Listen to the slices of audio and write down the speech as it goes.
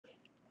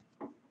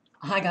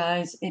Hi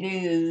guys, it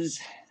is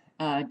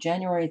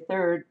January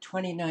 3rd,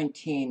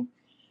 2019.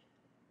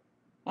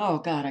 Oh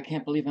God, I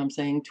can't believe I'm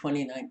saying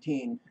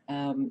 2019.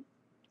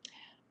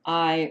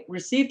 I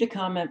received a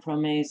comment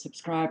from a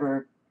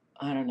subscriber,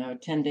 I don't know,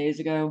 10 days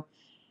ago,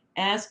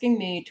 asking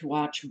me to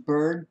watch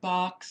Bird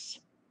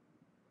Box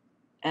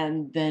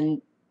and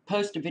then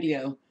post a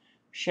video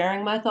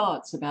sharing my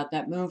thoughts about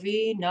that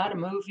movie. Not a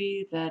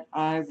movie that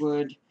I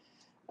would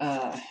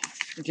uh,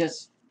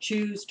 just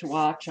choose to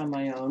watch on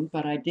my own,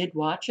 but I did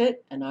watch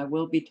it and I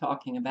will be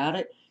talking about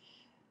it.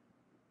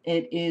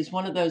 It is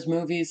one of those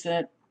movies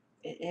that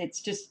it's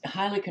just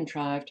highly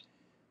contrived.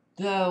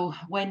 Though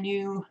when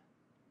you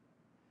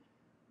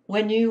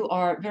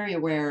are very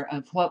aware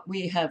of what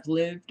we have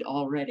lived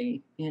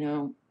already,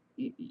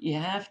 you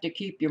have to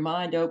keep your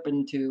mind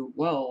open to,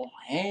 well,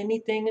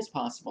 anything is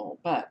possible.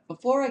 But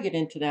before I get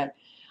into that,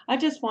 I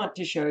just want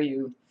to show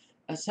you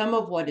some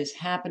of what is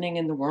happening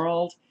in the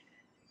world.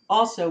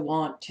 Also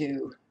want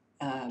to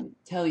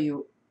tell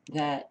you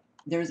that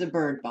there's a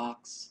bird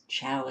box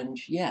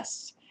challenge.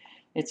 Yes,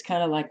 it's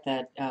kind of like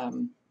that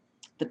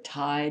the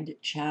Tide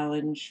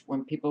challenge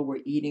when people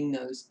were eating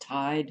those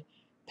Tide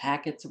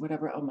packets or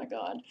whatever. Oh my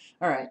God!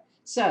 All right,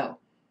 so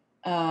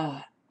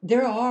uh,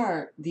 there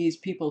are these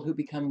people who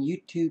become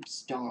YouTube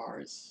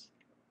stars.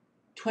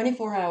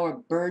 24-hour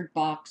bird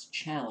box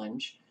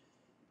challenge.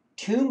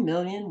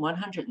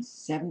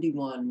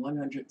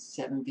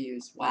 2,171,107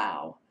 views.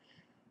 Wow.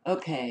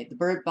 Okay, the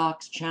Bird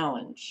Box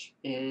Challenge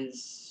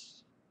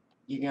is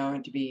you're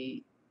going to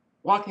be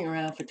walking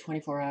around for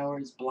 24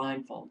 hours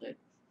blindfolded.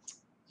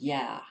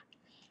 Yeah.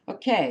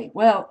 Okay,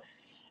 well,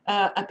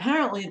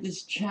 apparently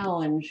this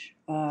challenge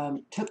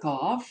took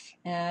off,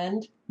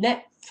 and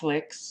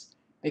Netflix,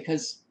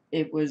 because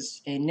it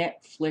was a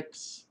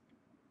Netflix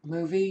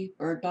movie,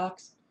 Bird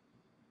Box,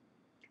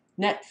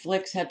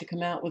 Netflix had to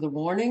come out with a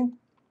warning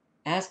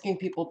asking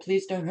people,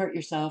 please don't hurt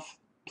yourself.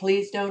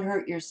 Please don't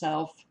hurt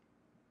yourself.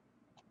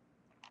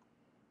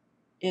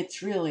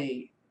 It's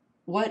really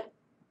what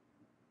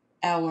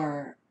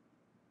our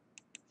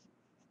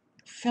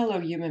fellow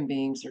human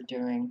beings are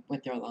doing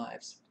with their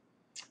lives.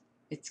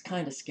 It's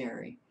kind of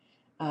scary.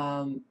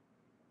 Um,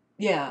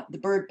 yeah, the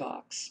bird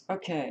box.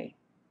 Okay.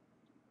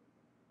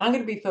 I'm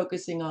going to be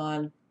focusing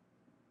on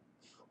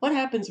what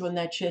happens when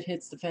that shit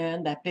hits the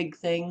fan, that big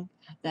thing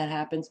that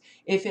happens.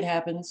 If it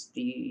happens,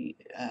 the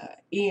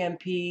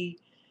EMP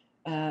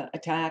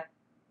attack,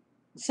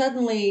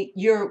 suddenly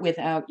you're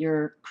without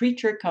your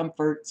creature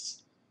comforts,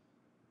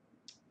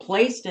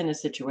 placed in a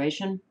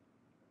situation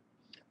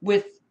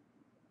with,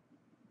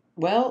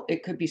 well,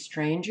 it could be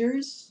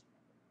strangers,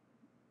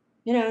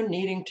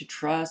 needing to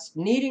trust,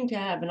 needing to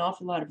have an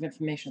awful lot of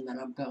information that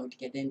I'm going to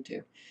get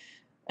into,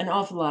 an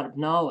awful lot of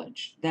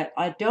knowledge that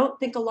I don't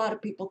think a lot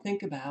of people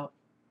think about.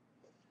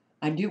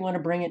 I do want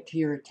to bring it to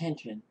your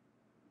attention,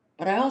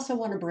 but I also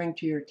want to bring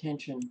to your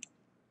attention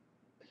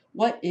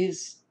what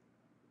is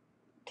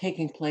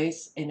taking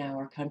place in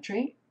our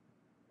country.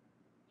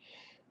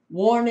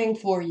 Warning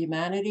for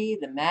humanity,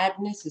 the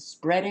madness is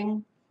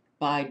spreading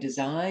by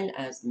design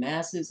as the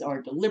masses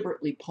are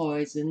deliberately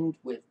poisoned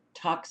with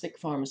toxic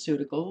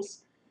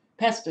pharmaceuticals,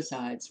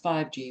 pesticides,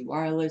 5G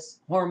wireless,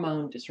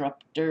 hormone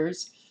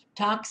disruptors,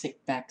 toxic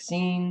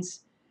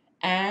vaccines,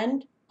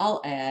 and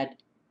I'll add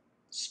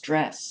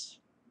stress.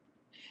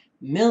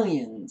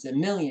 Millions and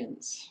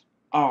millions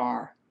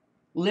are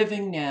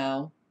living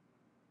now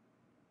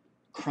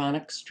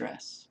chronic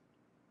stress.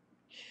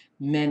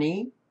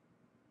 Many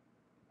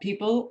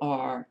people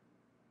are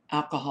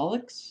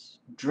alcoholics,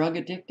 drug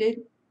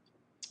addicted,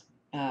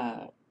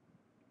 uh,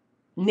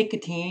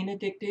 nicotine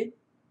addicted.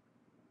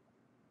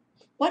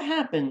 What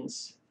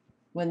happens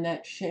when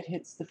that shit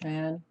hits the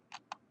fan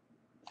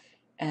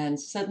and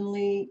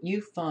suddenly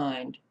you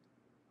find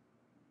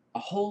a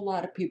whole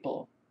lot of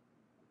people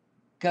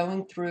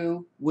going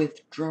through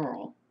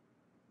withdrawal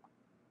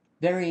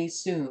very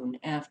soon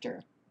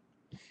after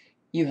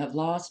you have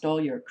lost all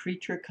your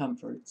creature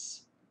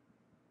comforts?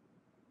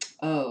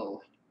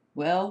 Oh,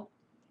 well,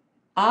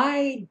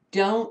 I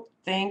don't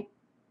think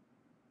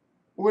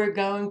we're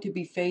going to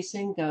be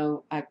facing,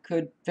 though I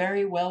could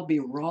very well be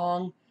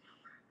wrong.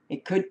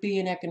 It could be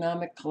an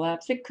economic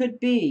collapse. It could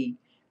be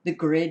the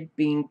grid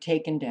being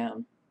taken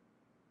down.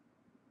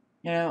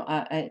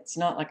 It's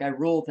not like I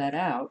ruled that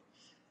out,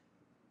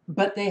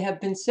 but they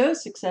have been so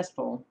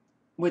successful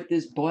with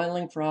this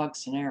boiling frog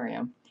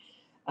scenario,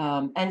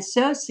 and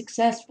so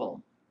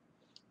successful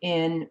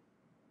in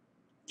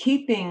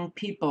keeping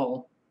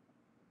people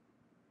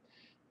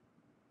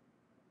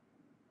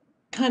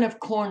kind of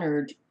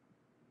cornered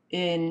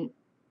in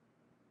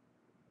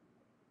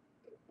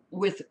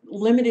with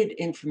limited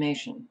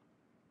information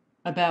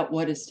about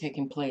what is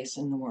taking place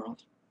in the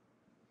world.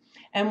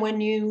 And when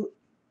you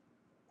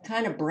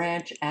kind of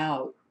branch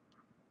out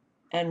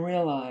and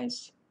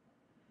realize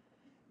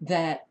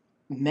that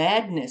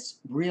madness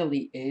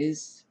really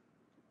is,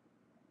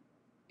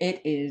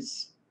 it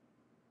is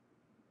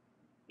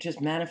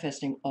just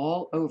manifesting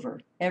all over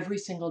every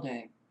single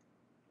day.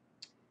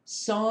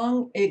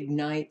 Song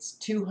ignites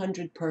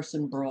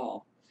 200-person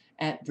brawl.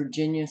 at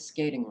Virginia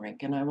Skating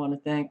Rink. And I want to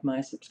thank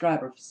my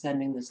subscriber for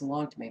sending this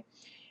along to me.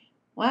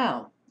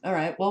 Wow. All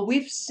right. Well,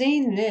 we've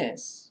seen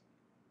this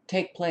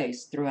take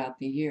place throughout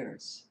the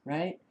years,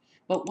 right?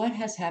 But what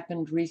has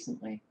happened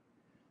recently?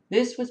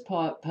 This was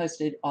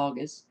posted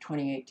August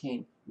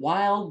 2018.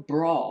 Wild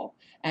brawl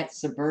at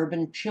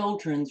suburban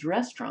children's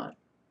restaurant.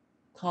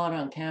 Caught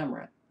on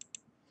camera.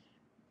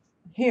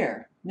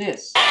 Here,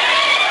 this.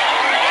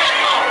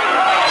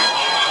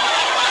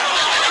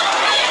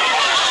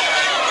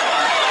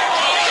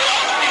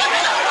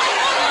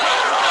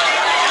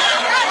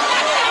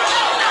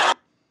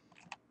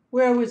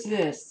 Where was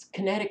this?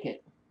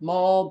 Connecticut.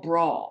 Mall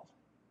brawl.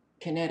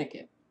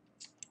 Connecticut.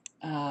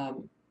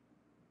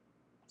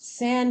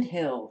 Sand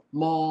Hill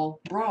Mall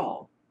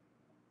brawl.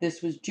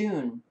 This was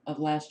June of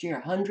last year.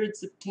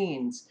 Hundreds of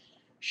teens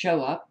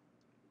show up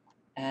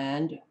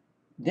and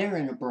they're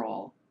in a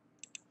brawl.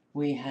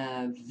 We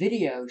have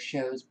video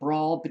shows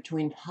brawl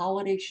between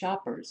holiday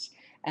shoppers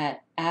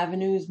at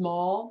Avenues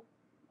Mall.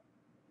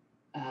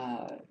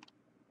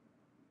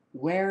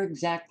 Where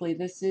exactly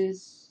this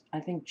is,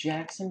 I think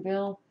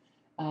Jacksonville.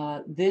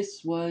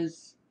 This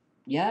was,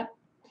 yep,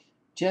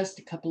 just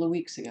a couple of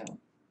weeks ago.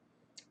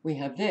 We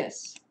have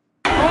this.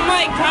 Oh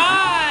my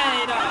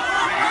God!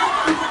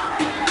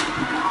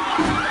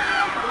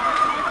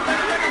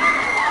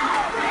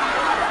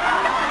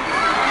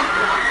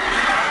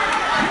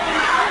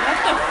 What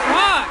the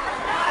fuck?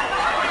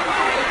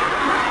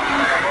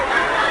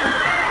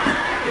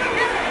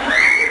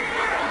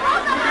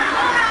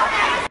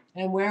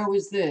 And where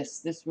was this?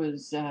 This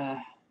was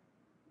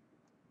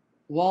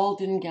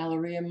Walden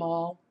Galleria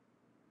Mall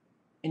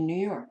in New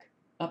York,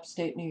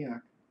 upstate New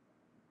York.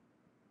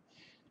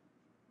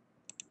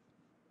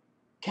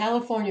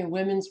 California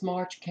Women's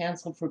March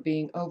canceled for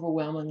being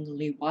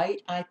overwhelmingly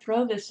white. I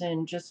throw this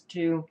in just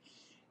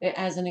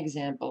as an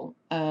example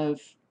of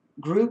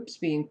groups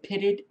being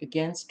pitted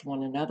against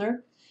one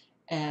another.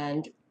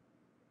 And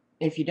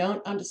if you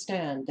don't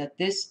understand that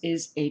this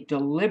is a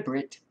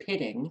deliberate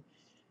pitting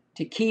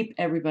to keep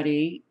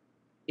everybody,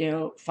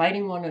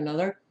 fighting one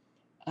another,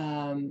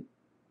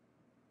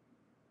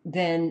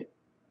 then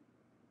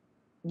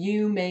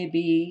you may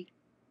be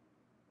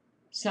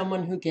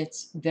someone who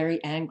gets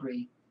very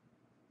angry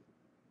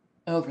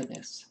over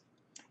this.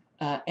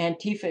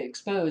 Antifa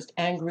exposed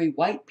angry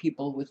white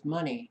people with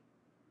money.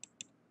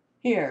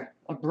 Here,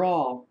 a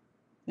brawl.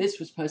 This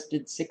was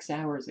posted 6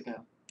 hours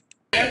ago.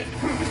 Hey,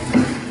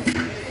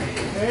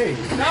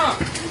 Stop!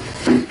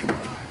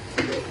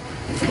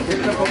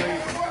 get the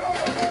police.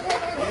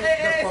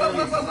 Hey, Get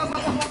the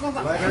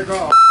police. Let her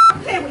go.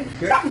 Get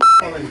the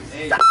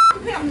police.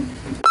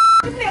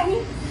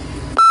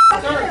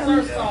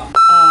 Sir, stop.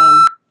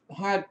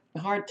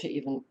 Hard to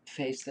even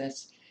face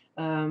this.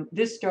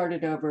 This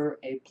started over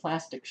a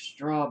plastic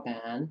straw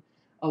ban.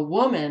 A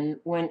woman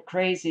went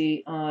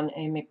crazy on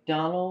a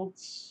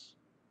McDonald's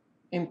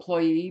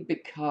employee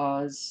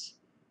because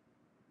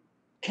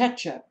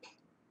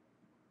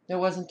there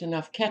wasn't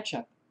enough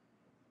ketchup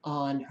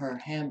on her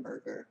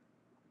hamburger.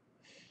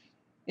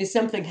 Is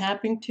something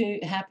happening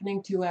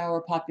to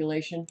our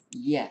population?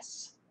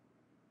 Yes.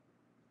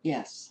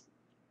 Yes.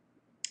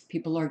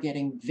 People are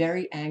getting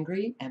very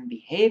angry and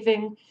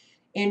behaving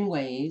in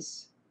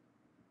ways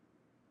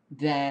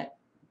that,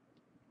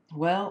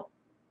 well,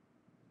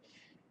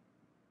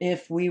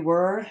 if we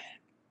were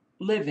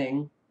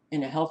living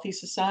in a healthy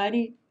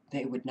society,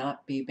 they would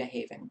not be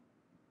behaving.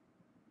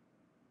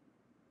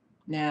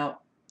 Now,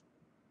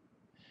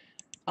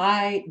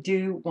 I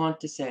do want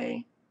to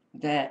say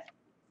that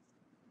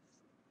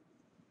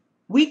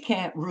we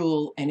can't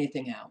rule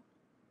anything out.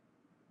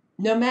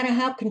 No matter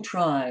how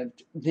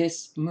contrived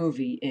this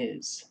movie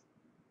is.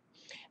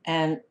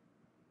 And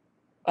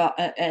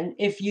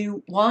if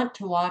you want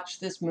to watch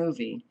this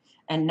movie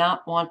and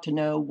not want to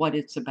know what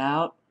it's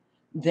about,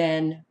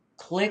 then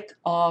click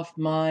off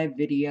my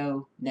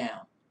video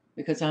now,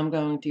 because I'm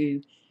going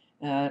to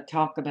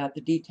talk about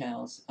the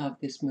details of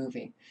this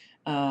movie.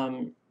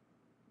 A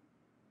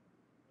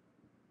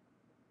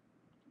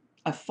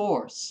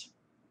force,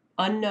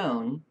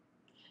 unknown,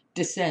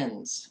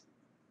 descends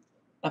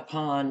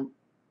upon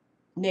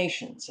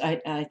nations.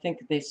 I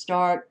think they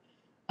start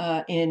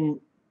in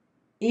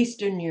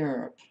Eastern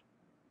Europe.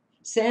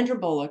 Sandra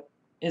Bullock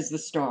is the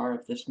star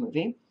of this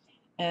movie,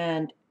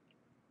 and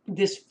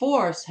this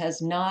force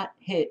has not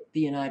hit the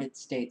United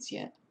States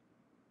yet.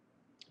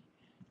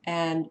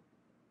 And,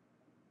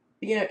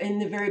 in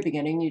the very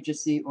beginning, you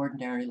just see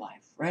ordinary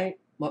life, right?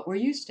 What we're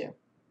used to.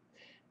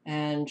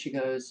 And she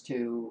goes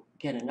to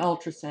get an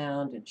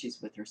ultrasound, and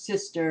she's with her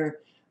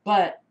sister.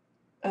 But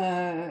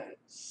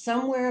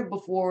somewhere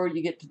before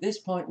you get to this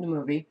point in the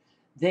movie,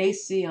 they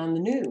see on the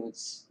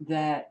news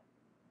that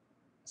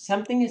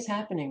something is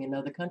happening in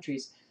other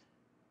countries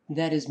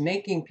that is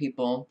making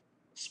people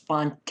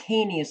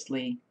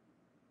spontaneously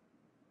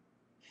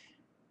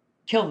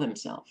kill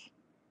themselves.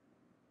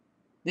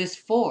 This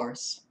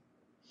force,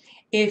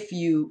 if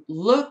you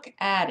look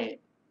at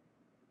it,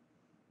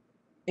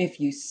 if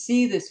you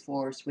see this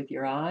force with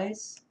your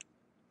eyes,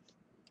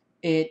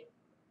 it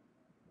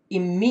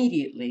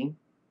immediately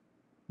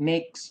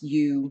makes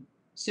you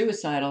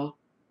suicidal,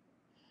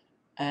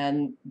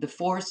 and the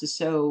force is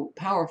so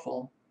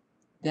powerful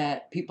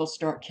that people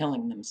start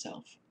killing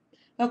themselves.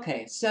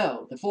 Okay,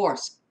 so the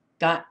force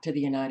got to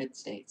the United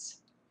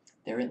States.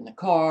 They're in the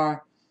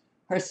car.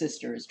 Her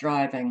sister is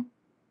driving.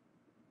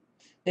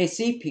 They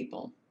see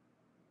people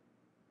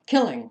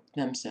killing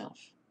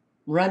themselves,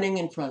 running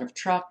in front of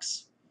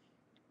trucks,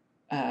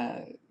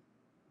 uh,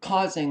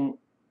 causing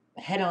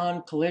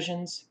head-on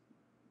collisions.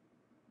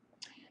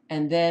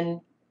 And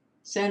then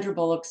Sandra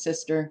Bullock's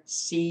sister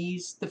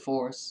sees the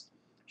force.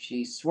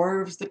 She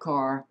swerves the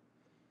car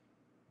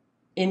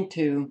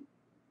into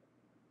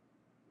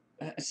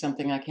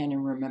something I can't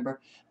even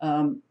remember.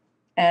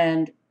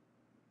 And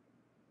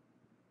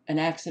an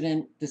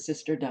accident, the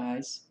sister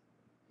dies.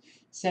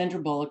 Sandra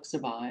Bullock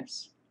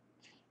survives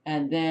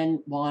and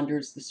then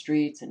wanders the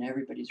streets, and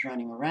everybody's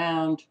running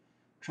around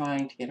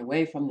trying to get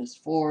away from this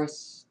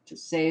force to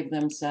save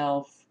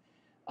themselves.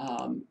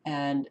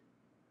 And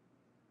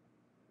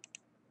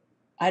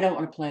I don't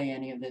want to play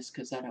any of this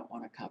because I don't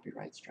want a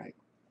copyright strike.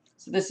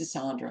 So this is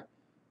Sandra.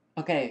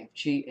 Okay,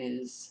 she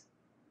is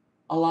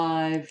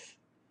alive.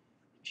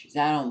 She's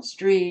out on the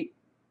street,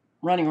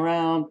 running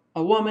around.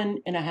 A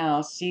woman in a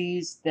house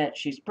sees that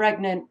she's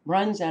pregnant,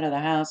 runs out of the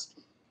house.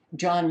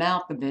 John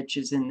Malkovich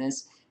is in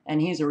this, and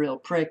he's a real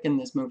prick in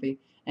this movie.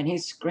 And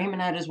he's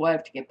screaming at his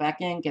wife to get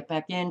back in, get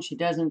back in. She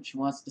doesn't. She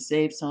wants to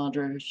save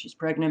Sandra. She's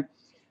pregnant.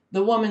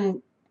 The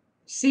woman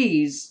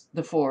sees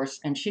the force,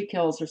 and she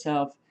kills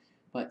herself.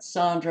 But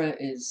Sandra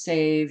is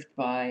saved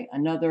by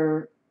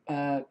another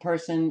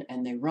person,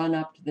 and they run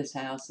up to this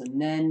house.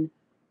 And then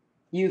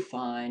you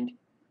find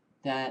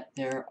that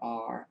there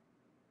are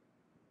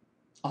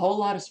a whole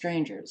lot of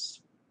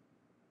strangers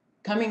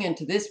coming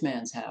into this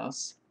man's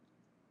house.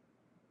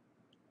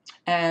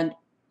 And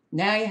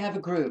now you have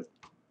a group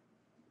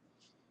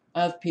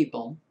of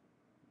people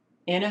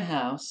in a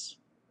house.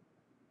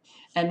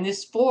 And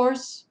this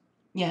force,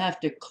 you have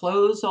to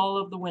close all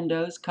of the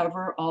windows,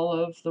 cover all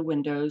of the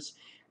windows,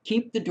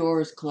 keep the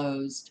doors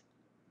closed.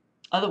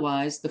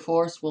 Otherwise, the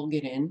force will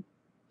get in.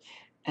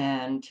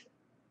 And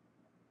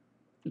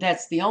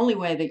that's the only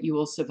way that you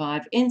will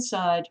survive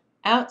inside.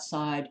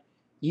 Outside,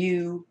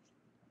 you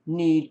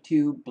need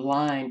to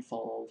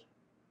blindfold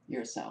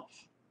yourself.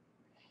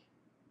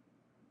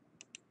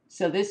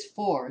 So this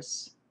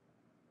force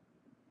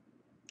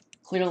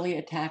clearly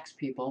attacks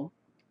people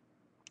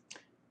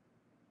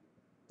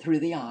through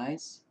the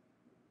eyes,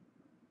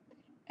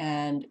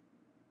 and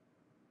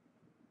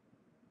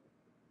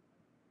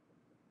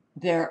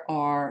there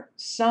are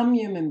some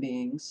human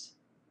beings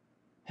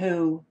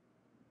who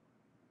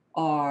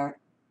are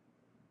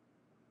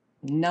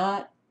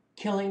not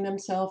killing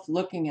themselves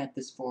looking at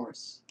this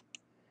force.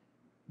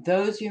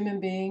 Those human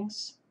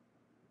beings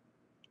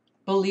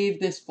believe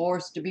this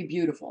force to be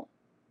beautiful.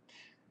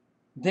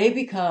 They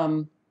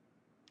become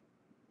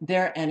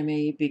their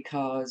enemy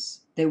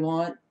because they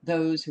want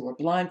those who are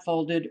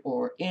blindfolded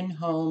or in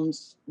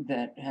homes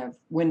that have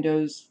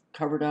windows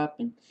covered up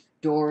and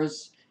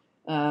doors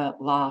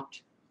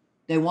locked.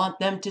 They want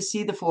them to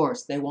see the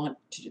force. They want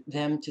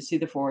them to see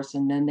the force,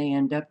 and then they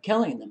end up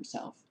killing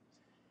themselves.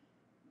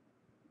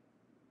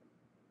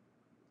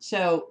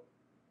 So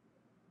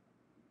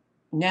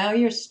now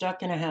you're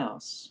stuck in a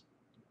house.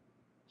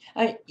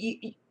 I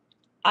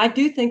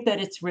do think that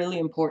it's really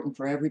important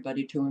for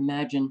everybody to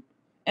imagine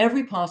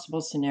every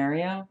possible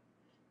scenario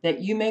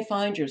that you may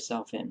find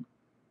yourself in.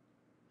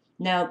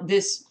 Now,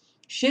 this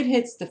shit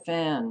hits the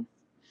fan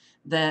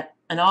that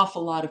an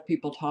awful lot of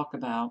people talk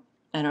about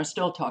and are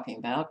still talking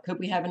about. Could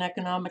we have an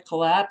economic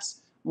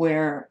collapse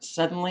where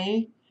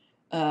suddenly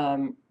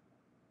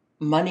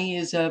money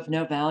is of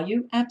no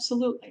value?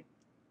 Absolutely.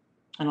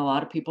 And a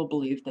lot of people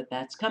believe that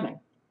that's coming.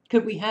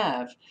 Could we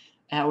have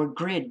our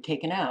grid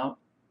taken out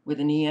with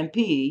an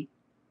EMP,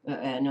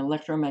 an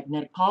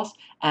electromagnetic pulse?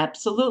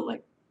 Absolutely.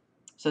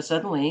 So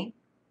suddenly,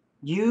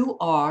 you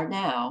are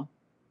now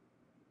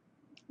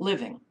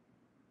living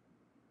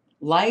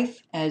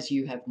life as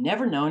you have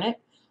never known it.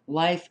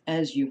 Life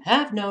as you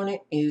have known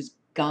it is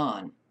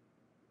gone.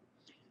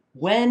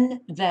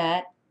 When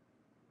that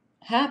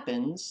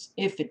happens,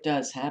 if it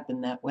does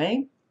happen that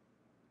way,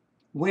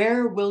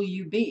 where will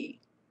you be?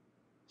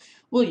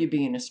 Will you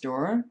be in a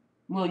store?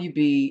 Will you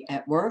be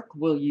at work?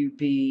 Will you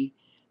be,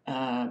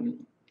 I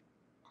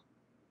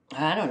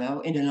don't know,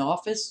 in an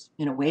office,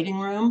 in a waiting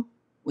room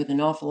with an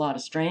awful lot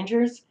of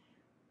strangers?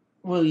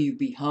 Will you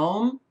be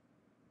home?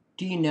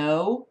 Do you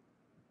know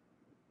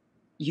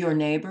your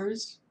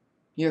neighbors,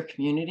 your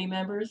community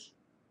members?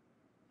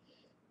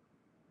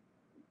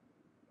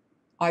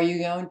 Are you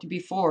going to be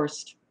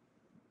forced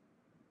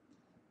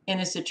in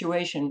a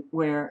situation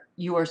where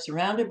you are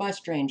surrounded by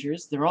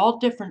strangers? They're all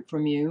different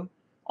from you,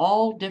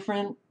 all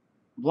different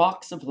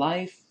walks of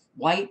life,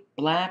 white,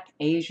 black,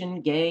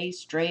 Asian, gay,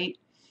 straight,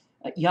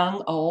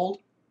 young, old.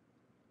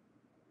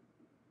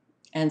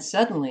 And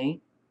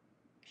suddenly,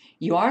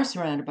 you are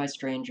surrounded by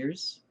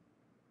strangers.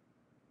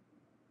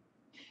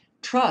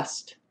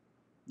 Trust.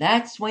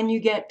 That's when you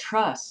get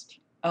trust.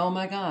 Oh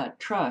my God,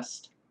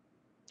 trust.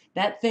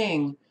 that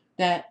thing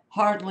that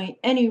hardly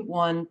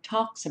anyone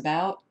talks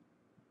about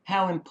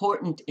how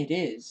important it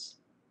is.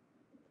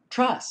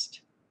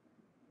 Trust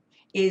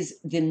is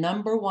the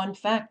number one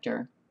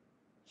factor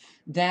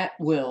that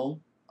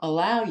will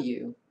allow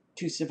you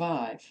to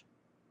survive,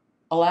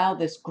 allow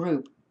this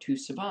group to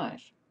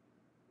survive.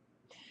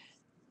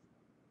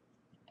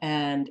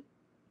 And,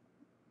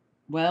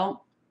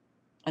 well,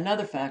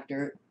 another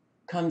factor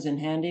comes in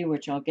handy,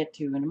 which I'll get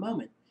to in a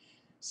moment.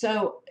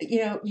 So,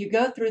 you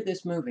go through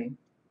this movie.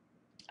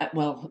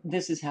 Well,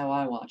 this is how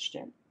I watched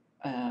it.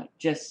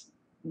 Just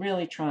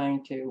really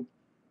trying to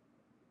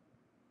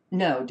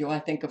know, do I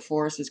think a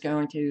force is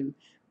going to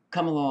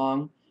come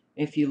along?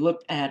 If you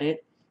look at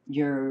it,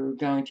 you're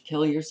going to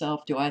kill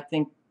yourself. Do I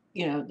think,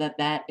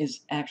 that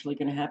is actually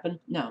going to happen?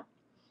 No.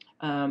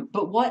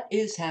 But what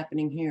is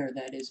happening here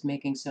that is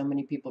making so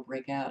many people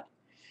break out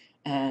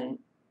and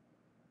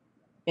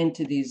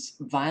into these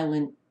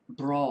violent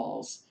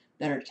brawls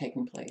that are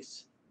taking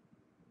place?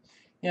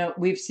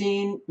 We've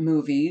seen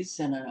movies,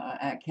 and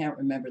I can't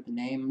remember the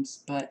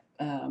names, but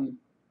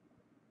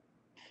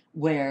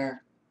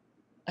where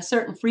a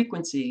certain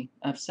frequency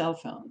of cell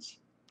phones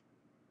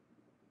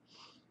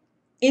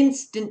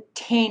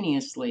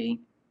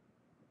instantaneously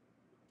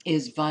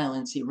is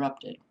violence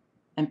erupted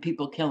and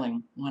people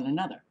killing one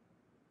another.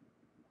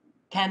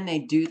 Can they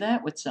do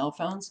that with cell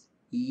phones?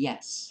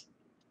 Yes.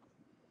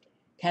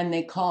 Can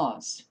they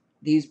cause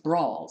these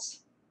brawls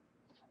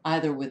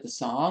either with a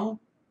song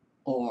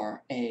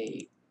or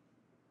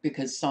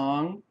because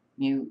song,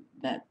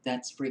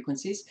 that's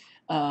frequencies.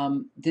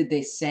 Did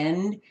they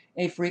send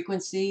a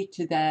frequency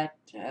to that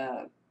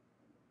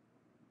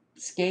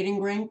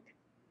skating rink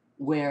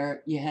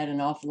where you had an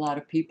awful lot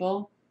of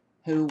people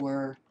who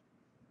were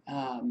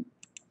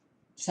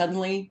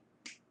suddenly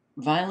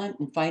violent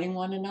and fighting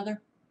one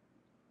another?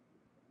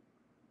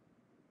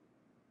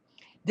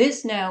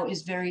 This now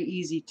is very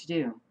easy to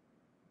do.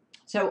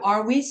 So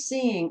are we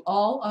seeing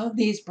all of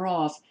these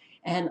brawls?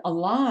 And a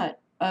lot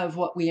of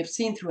what we have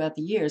seen throughout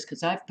the years,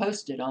 because I've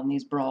posted on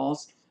these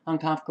brawls on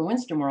Kafka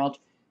Winston World,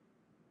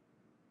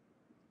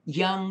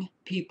 young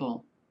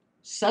people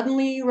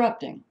suddenly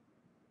erupting.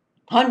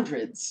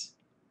 Hundreds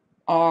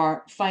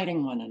are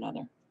fighting one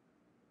another.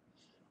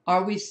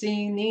 Are we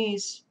seeing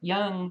these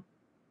young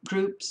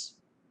groups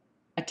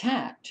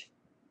attacked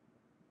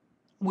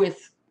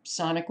with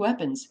sonic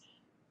weapons?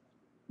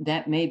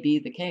 That may be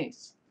the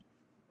case.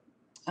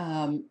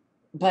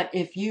 But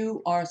if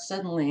you are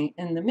suddenly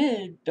in the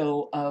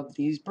middle of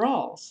these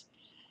brawls,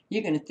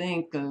 you're going to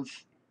think of,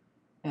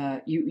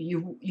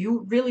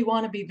 you really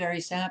want to be very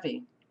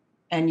savvy,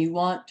 and you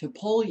want to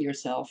pull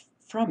yourself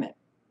from it.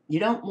 You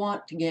don't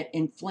want to get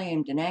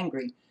inflamed and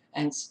angry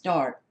and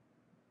start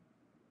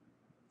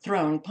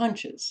throwing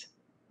punches.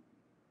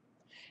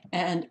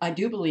 And I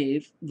do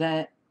believe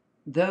that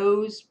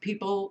those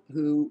people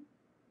who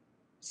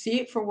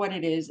see it for what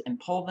it is and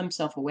pull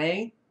themselves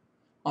away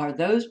are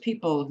those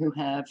people who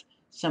have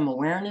some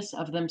awareness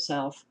of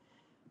themselves,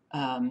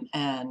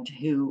 and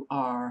who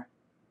are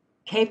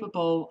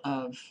capable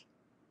of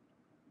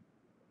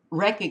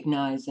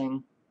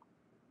recognizing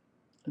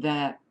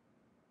that,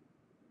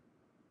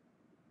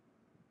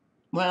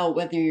 well,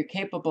 whether you're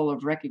capable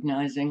of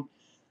recognizing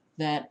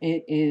that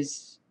it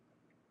is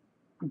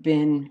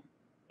been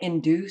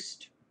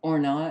induced or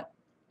not,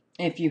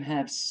 if you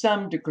have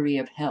some degree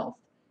of health,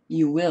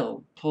 you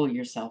will pull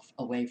yourself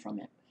away from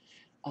it.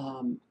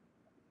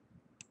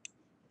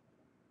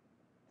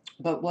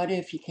 But what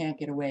if you can't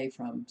get away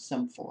from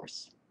some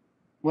force?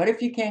 What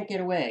if you can't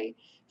get away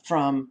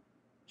from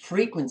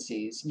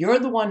frequencies? You're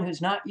the one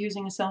who's not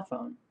using a cell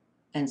phone,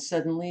 and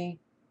suddenly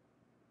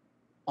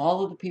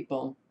all of the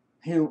people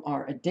who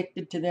are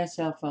addicted to their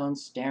cell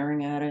phones,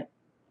 staring at it,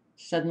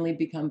 suddenly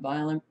become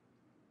violent.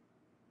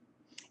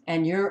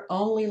 And you're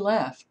only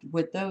left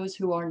with those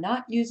who are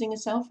not using a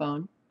cell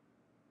phone.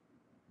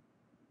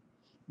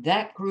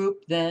 That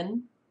group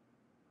then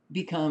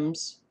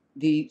becomes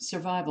the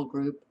survival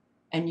group,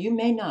 and you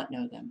may not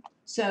know them.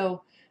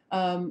 So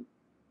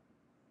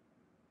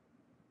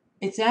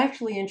it's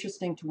actually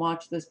interesting to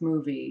watch this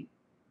movie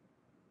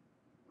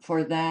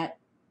for that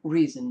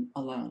reason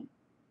alone.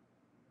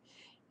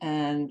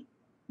 And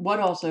what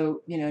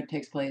also,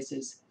 takes place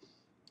is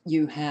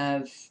you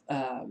have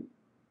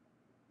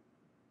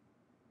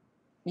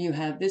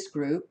this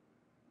group.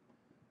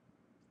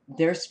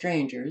 They're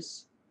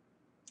strangers.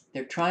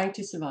 They're trying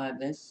to survive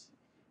this.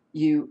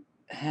 You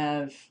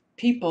have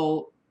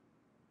people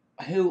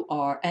who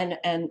are, and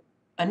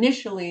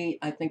initially,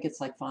 I think it's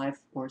like 5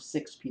 or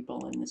 6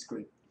 people in this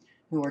group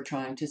who are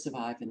trying to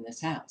survive in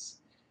this house.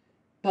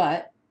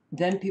 But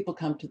then people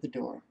come to the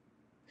door,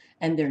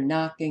 and they're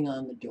knocking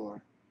on the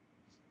door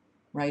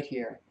right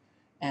here,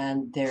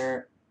 and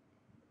they're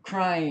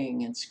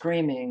crying and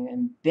screaming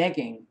and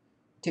begging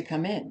to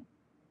come in.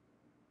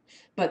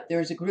 But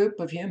there's a group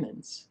of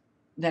humans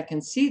that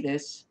can see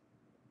this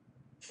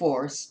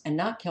force and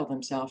not kill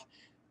themselves,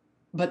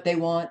 but they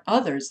want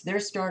others. They're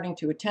starting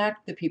to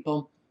attack the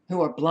people who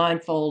are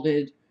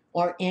blindfolded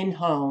or in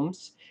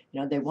homes.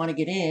 They want to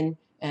get in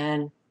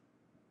and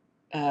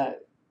uh,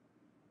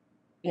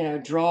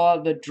 draw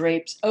the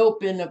drapes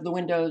open of the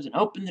windows and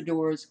open the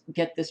doors,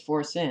 get this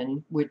force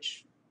in,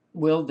 which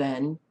will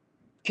then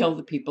kill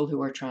the people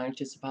who are trying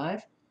to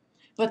survive.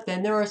 But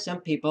then there are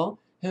some people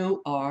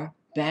who are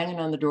banging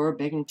on the door,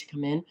 begging to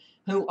come in,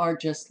 who are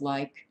just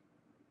like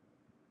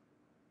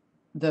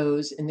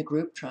those in the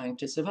group trying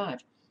to survive.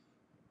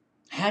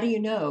 How do you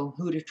know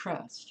who to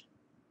trust?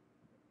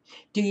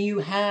 Do you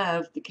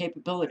have the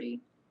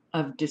capability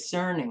of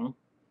discerning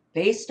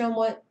based on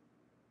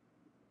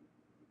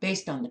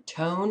the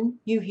tone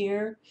you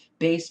hear,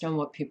 based on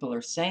what people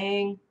are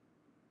saying?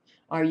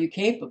 Are you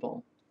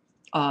capable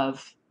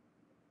of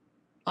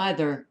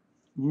either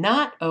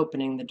not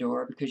opening the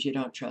door because you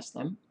don't trust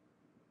them,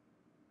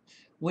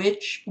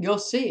 which you'll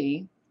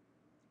see,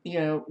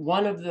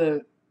 one of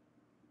the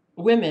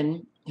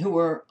women who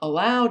were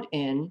allowed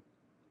in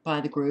by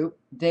the group,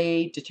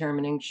 they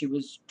determining she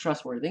was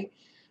trustworthy.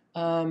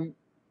 And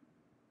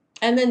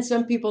then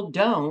some people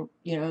don't,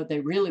 they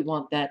really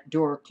want that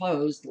door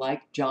closed,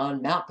 like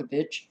John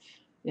Malkovich,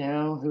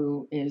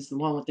 who is the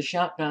one with the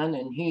shotgun,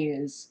 and he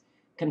is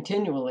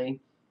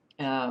continually,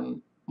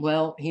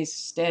 he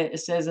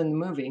says in the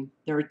movie,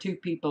 there are two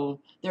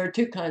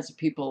kinds of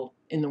people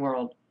in the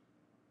world: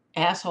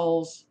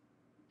 assholes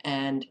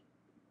and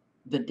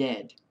the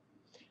dead.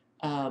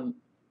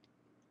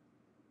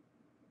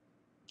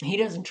 He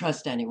doesn't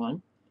trust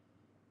anyone.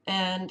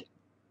 And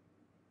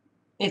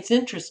it's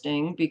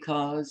interesting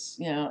because,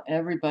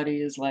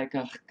 everybody is like,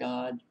 oh,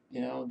 God,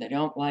 they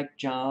don't like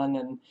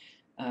John.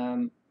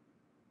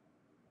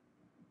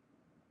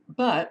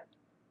 But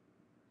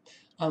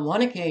on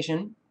one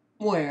occasion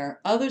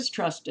where others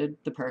trusted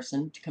the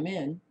person to come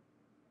in,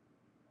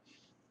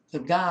 the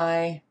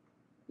guy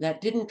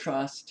that didn't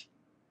trust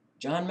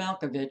John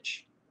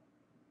Malkovich,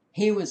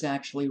 he was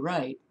actually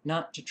right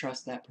not to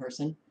trust that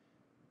person.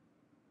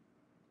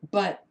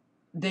 But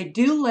they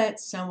do let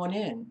someone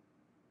in.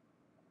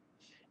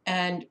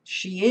 And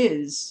she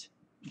is,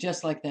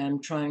 just like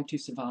them, trying to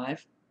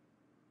survive.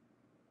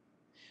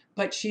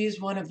 But she's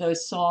one of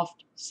those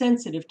soft,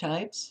 sensitive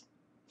types.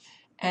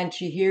 And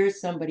she hears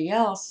somebody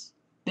else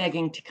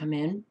begging to come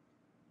in.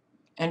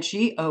 And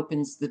she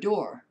opens the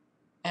door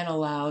and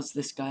allows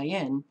this guy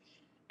in.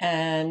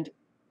 And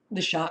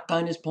the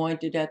shotgun is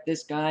pointed at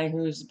this guy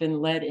who's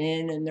been let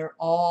in. And they're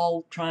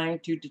all trying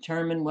to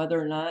determine whether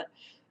or not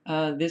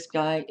this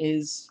guy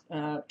is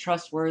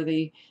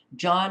trustworthy.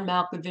 John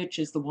Malkovich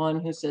is the one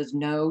who says,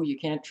 no, you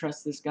can't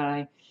trust this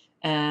guy.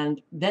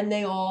 And then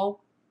they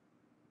all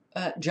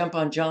jump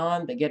on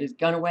John. They get his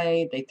gun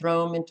away. They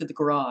throw him into the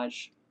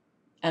garage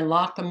and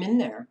lock him in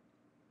there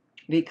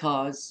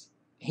because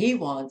he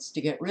wants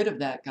to get rid of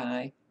that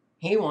guy.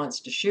 He wants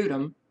to shoot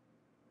him.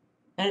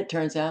 And it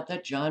turns out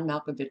that John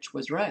Malkovich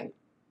was right.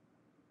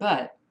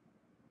 But,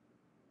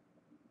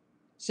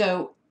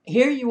 so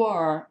here you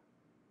are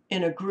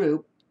in a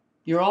group.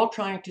 You're all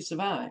trying to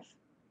survive.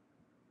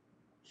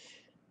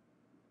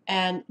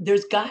 And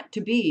there's got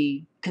to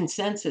be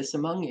consensus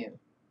among you.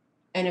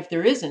 And if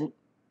there isn't,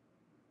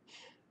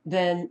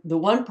 then the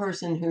one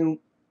person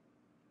who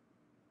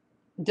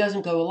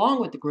doesn't go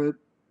along with the group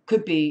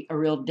could be a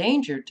real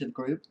danger to the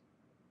group,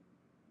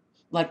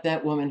 like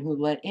that woman who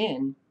let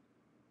in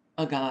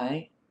a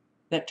guy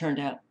that turned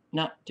out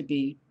not to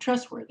be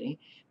trustworthy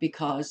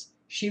because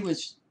she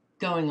was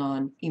going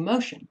on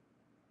emotion.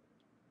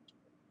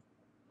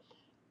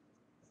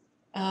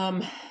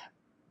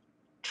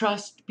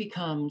 Trust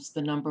becomes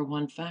the number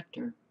one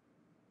factor.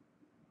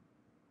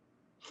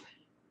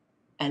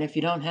 And if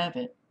you don't have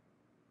it,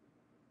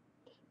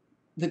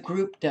 the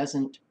group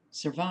doesn't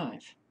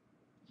survive.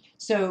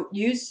 So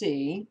you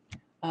see,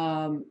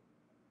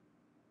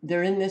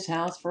 they're in this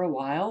house for a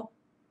while.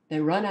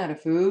 They run out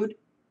of food,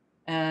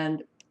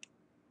 but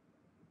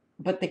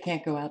they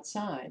can't go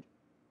outside.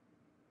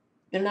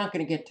 They're not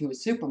going to get to a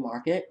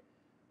supermarket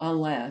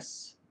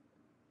unless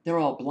they're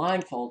all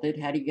blindfolded.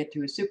 How do you get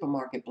to a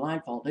supermarket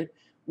blindfolded?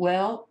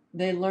 Well,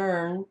 they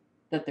learn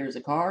that there's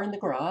a car in the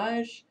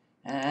garage,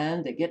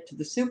 and they get to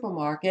the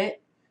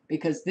supermarket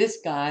because this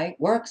guy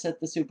works at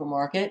the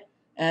supermarket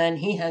and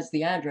he has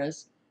the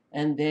address,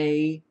 and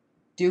they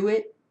do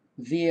it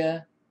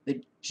via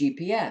the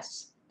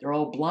GPS. They're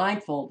all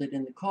blindfolded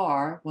in the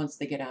car once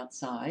they get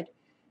outside,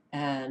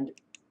 and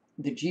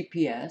the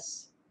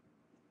GPS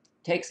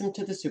takes them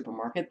to the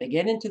supermarket. They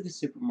get into the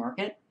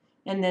supermarket,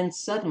 and then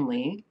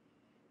suddenly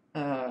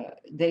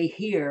they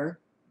hear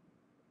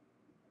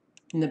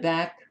in the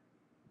back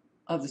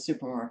of the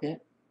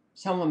supermarket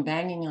someone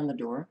banging on the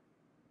door,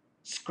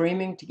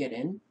 screaming to get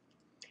in.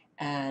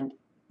 And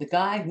the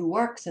guy who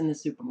works in the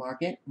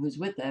supermarket, who's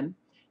with them,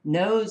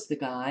 knows the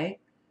guy,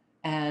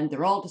 and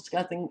they're all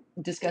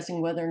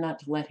discussing whether or not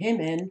to let him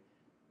in.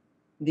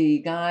 The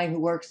guy who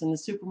works in the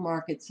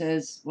supermarket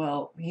says,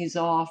 well, he's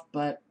off,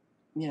 but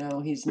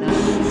he's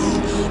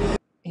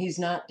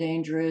not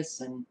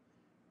dangerous. And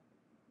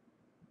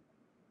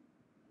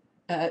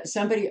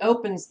somebody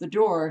opens the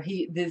door.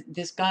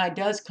 This guy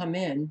does come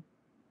in,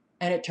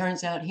 and it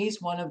turns out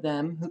he's one of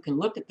them who can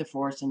look at the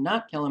force and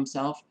not kill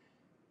himself.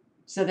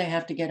 So they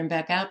have to get him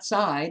back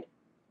outside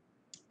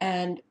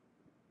and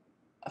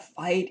a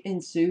fight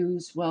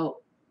ensues.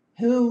 Well,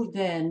 who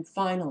then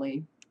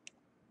finally,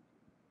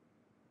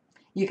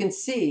 you can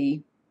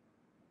see,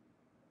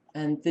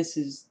 and this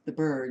is the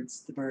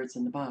birds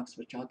in the box,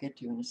 which I'll get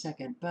to in a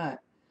second, but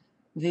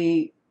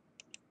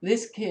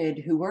this kid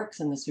who works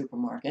in the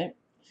supermarket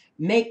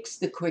makes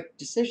the quick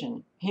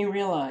decision. He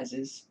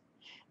realizes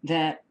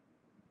that,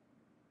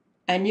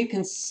 and you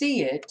can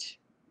see it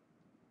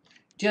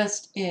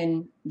just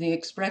in the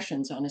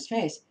expressions on his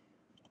face.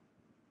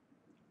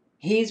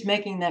 He's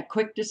making that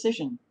quick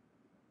decision.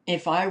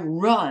 If I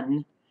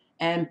run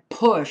and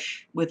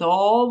push with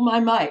all my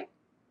might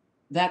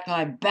that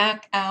guy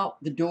back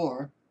out the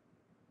door,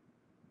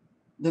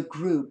 the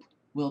group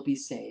will be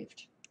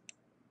saved.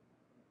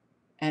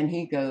 And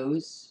he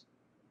goes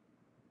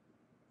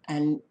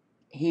and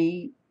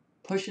he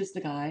pushes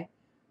the guy,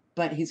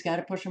 but he's got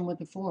to push him with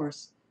the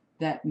force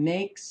that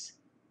makes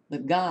the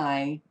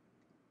guy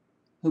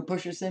who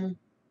pushes him,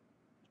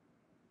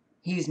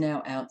 he's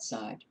now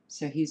outside.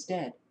 So he's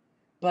dead.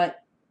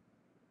 But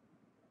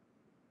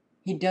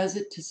he does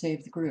it to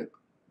save the group.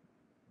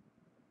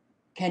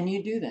 Can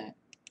you do that?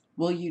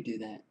 Will you do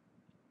that?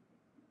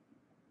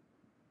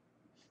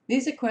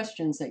 These are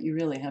questions that you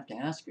really have to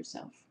ask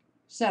yourself.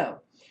 So,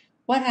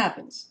 what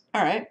happens?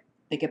 All right,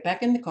 they get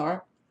back in the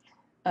car.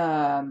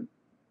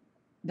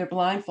 They're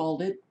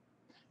blindfolded.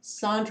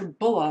 Sandra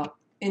Bullock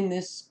in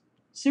this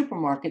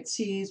supermarket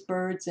sees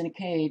birds in a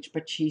cage,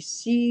 but she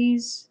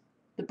sees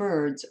the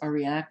birds are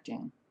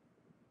reacting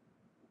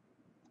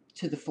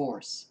to the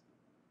force.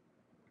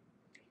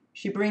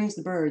 She brings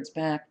the birds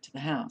back to the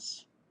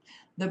house.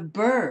 The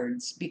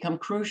birds become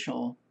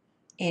crucial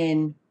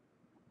in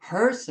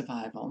her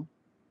survival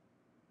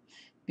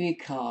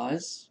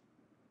because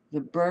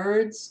the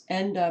birds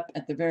end up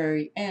at the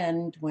very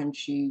end when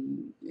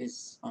she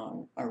is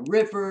on a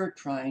river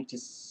trying to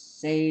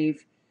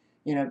save,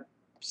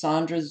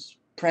 Sandra's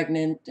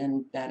pregnant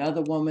and that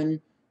other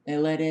woman they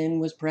let in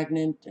was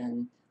pregnant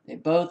and they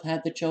both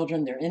had the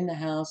children. They're in the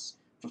house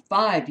for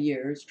 5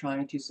 years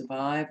trying to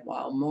survive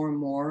while more and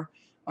more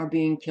are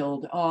being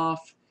killed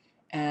off.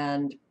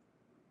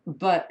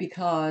 But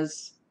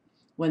because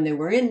when they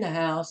were in the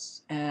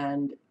house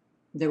and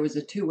there was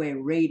a two-way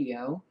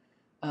radio,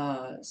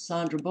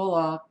 Sandra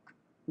Bullock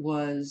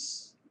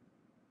was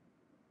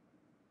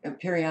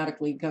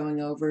periodically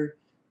going over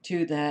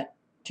to that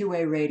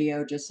two-way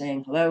radio just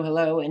saying, hello,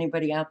 hello,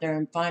 anybody out there?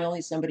 And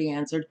finally somebody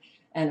answered,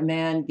 and a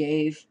man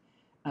gave,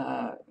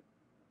 I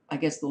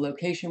guess, the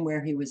location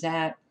where he was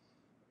at.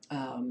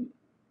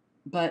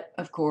 But,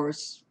 of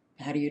course,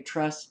 how do you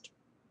trust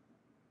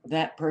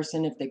that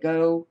person if they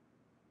go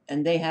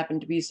and they happen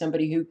to be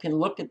somebody who can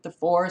look at the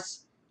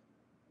force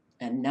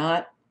and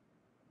not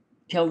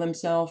kill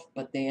themselves,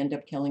 but they end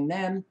up killing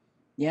them?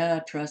 Yeah,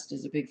 trust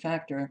is a big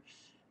factor.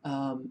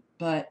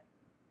 But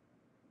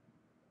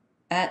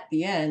at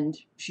the end,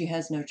 she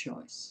has no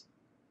choice.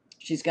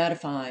 She's got to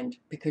find,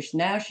 because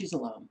now she's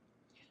alone,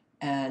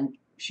 and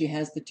she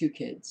has the two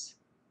kids.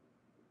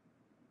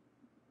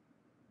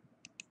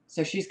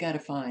 So she's got to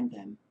find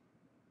them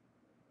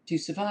to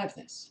survive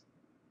this.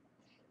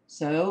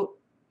 So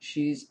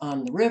she's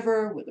on the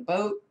river with a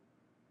boat.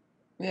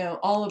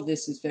 All of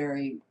this is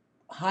very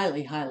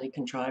highly, highly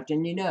contrived.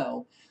 And you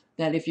know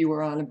that if you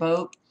were on a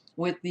boat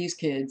with these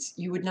kids,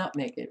 you would not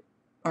make it.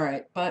 All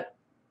right, but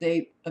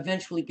they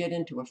eventually get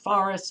into a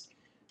forest.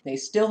 They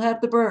still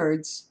have the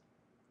birds.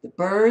 The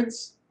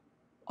birds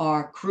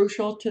are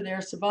crucial to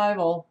their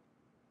survival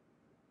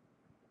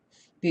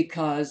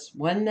because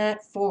when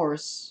that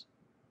force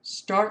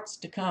starts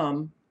to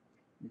come,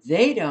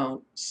 they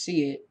don't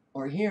see it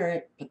or hear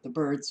it, but the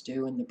birds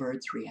do, and the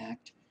birds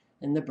react,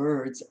 and the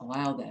birds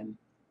allow them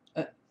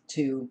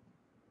to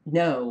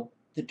know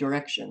the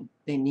direction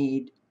they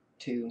need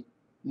to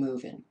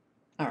move in.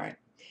 All right.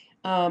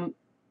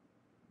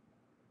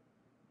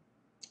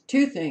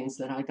 Two things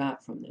that I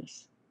got from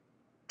this.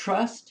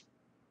 Trust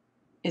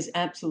is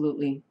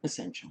absolutely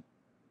essential.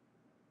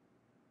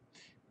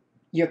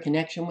 Your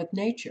connection with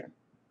nature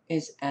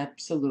is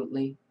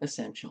absolutely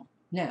essential.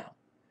 Now,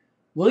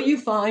 will you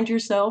find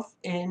yourself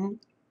in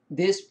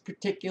this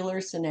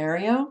particular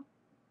scenario?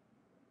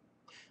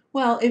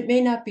 Well, it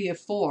may not be a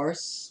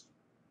force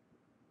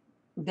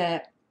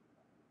that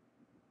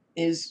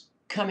is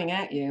coming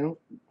at you.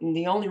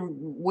 The only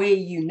way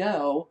you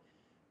know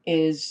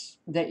is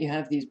that you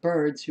have these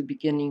birds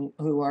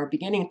who are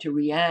beginning to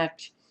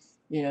react,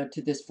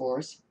 to this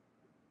force.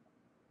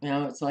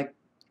 It's like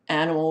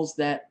animals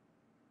that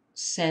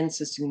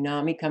sense a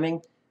tsunami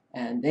coming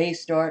and they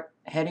start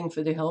heading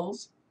for the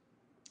hills.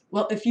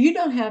 Well, if you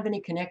don't have any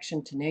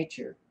connection to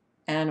nature,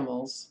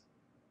 animals,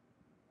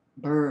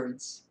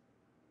 birds,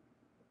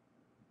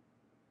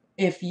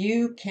 if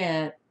you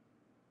can't,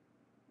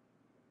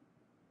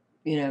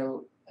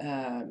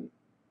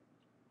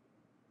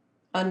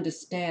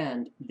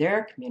 understand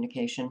their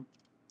communication,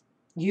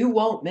 you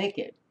won't make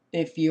it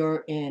if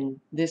you're in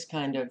this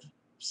kind of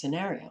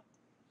scenario.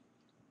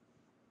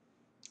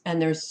 And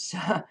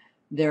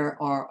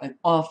there are an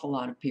awful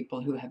lot of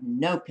people who have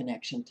no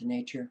connection to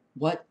nature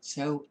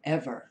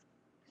whatsoever.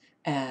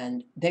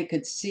 and they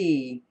could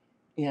see,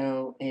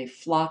 a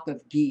flock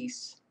of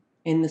geese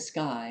in the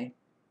sky,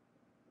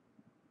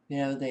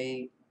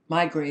 they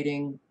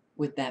migrating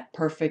with that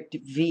perfect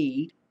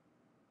V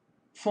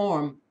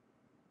form,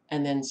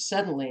 and then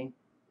suddenly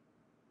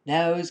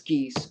those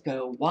geese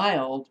go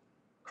wild,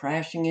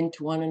 crashing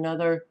into one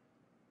another,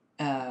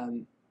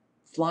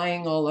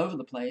 flying all over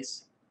the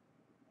place.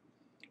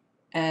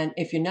 And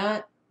if you're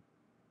not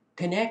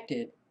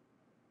connected,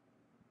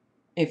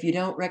 if you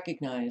don't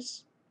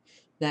recognize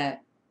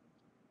that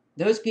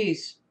those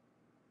geese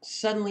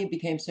suddenly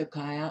became so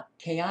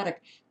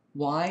chaotic,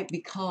 why?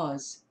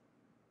 Because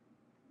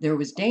there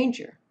was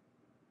danger.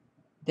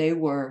 They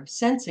were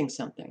sensing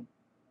something.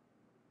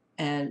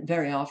 And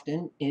very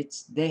often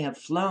they have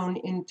flown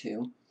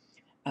into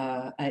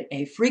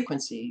a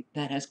frequency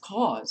that has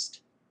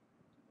caused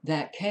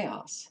that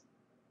chaos.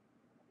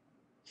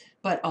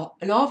 But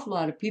an awful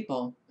lot of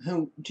people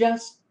who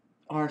just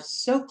are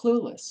so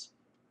clueless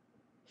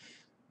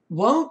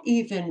won't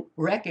even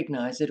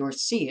recognize it or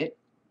see it,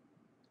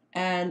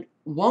 and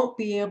won't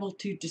be able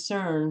to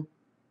discern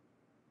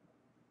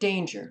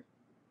danger.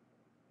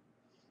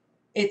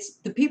 It's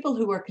the people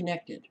who are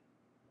connected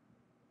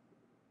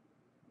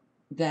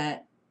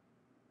that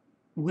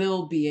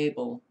will be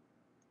able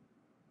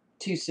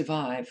to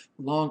survive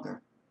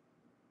longer.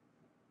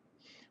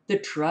 The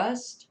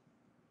trust,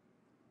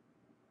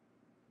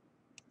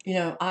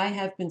 I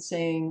have been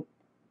saying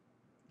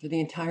for the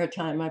entire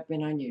time I've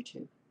been on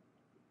YouTube,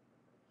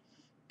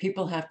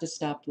 people have to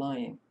stop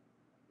lying.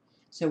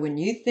 So when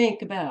you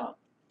think about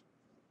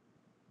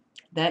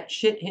that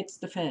shit hits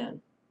the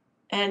fan,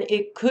 and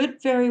it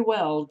could very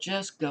well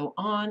just go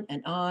on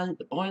and on,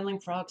 the boiling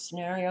frog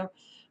scenario,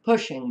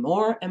 pushing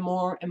more and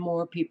more and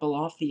more people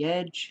off the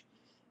edge.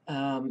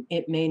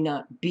 It may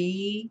not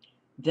be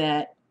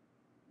that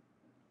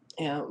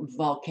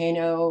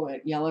volcano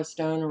at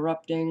Yellowstone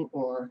erupting,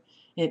 or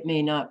it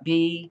may not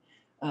be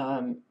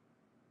the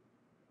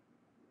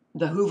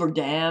Hoover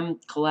Dam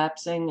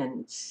collapsing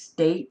and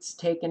states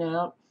taken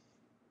out.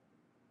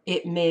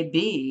 It may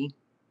be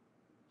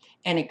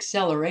an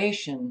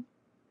acceleration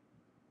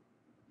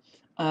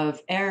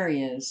of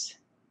areas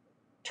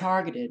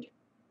targeted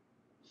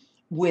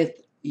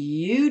with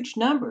huge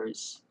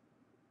numbers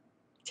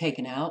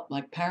taken out,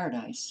 like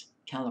Paradise,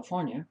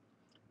 California,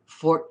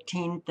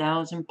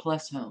 14,000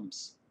 plus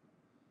homes.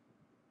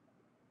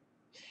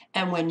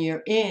 And when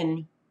you're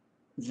in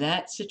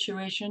that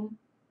situation,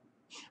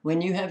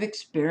 when you have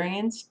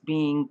experienced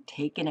being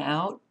taken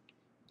out,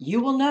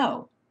 you will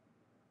know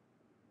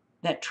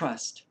that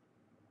trust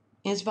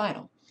is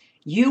vital.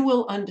 You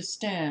will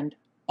understand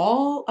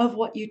all of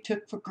what you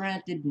took for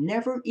granted,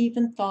 never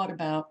even thought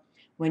about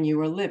when you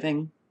were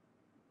living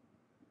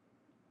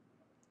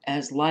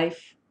as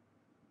life,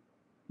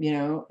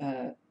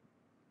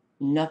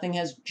 nothing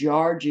has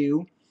jarred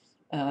you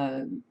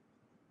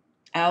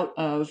out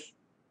of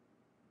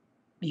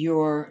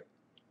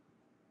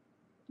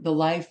the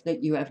life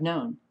that you have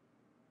known.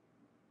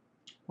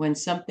 When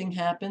something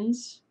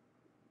happens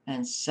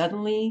and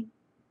suddenly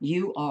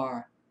you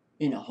are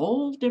in a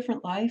whole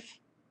different life,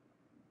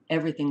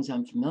 everything's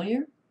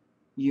unfamiliar,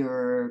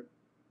 your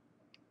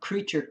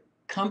creature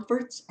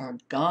comforts are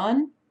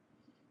gone.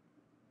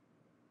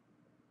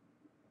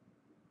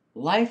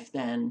 Life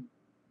then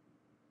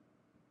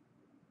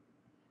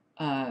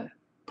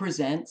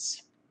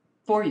presents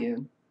for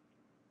you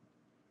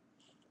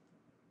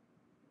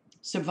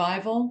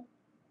survival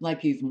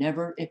like you've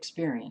never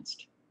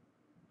experienced.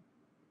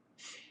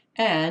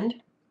 And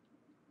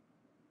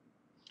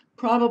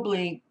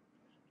probably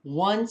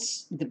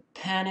once the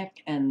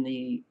panic and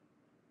the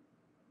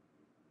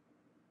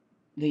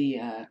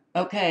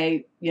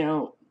okay,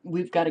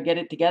 we've got to get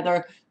it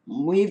together,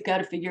 we've got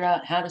to figure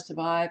out how to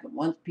survive. And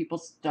once people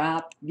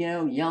stop,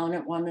 yelling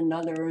at one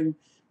another and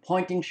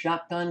pointing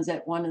shotguns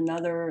at one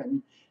another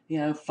and,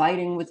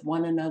 fighting with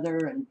one another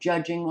and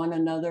judging one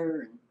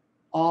another and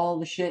all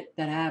the shit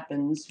that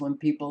happens when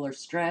people are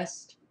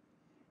stressed,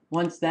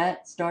 once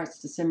that starts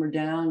to simmer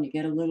down, you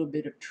get a little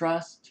bit of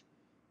trust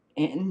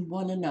in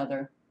one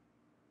another.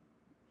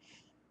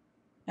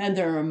 And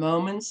there are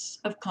moments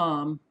of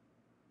calm.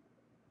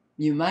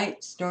 You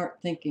might start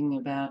thinking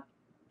about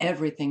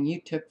everything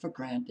you took for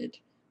granted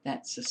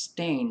that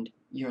sustained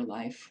your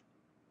life.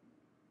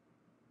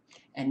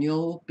 And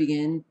you'll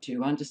begin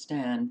to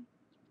understand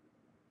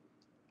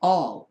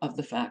all of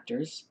the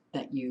factors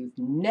that you've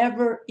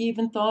never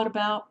even thought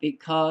about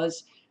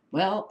because,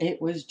 well,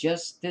 it was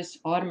just this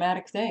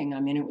automatic thing. I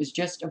mean, it was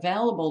just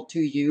available to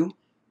you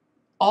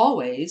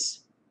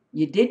always.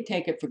 You did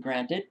take it for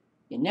granted.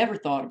 You never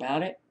thought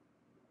about it.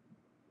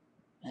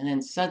 And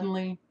then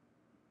suddenly,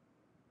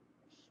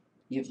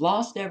 you've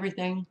lost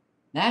everything.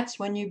 That's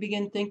when you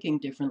begin thinking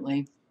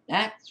differently.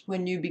 That's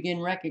when you begin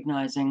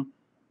recognizing,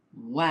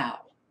 wow,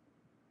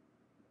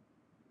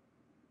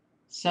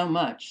 so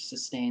much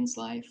sustains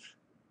life.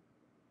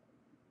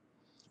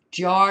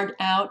 Jarred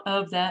out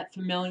of that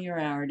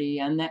familiarity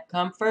and that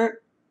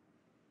comfort,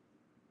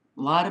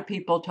 a lot of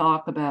people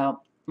talk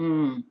about,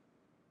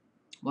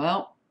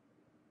 well,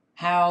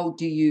 how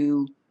do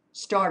you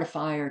start a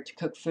fire to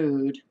cook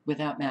food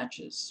without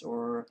matches,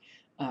 or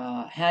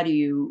how do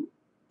you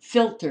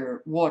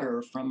filter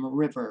water from a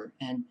river.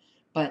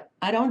 But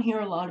I don't hear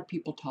a lot of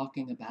people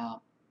talking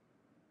about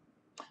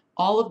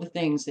all of the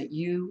things that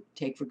you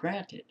take for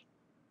granted.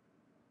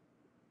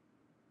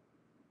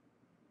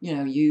 You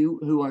know, you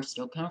who are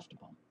still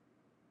comfortable.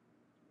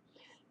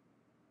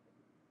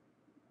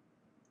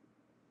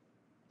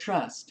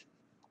 Trust.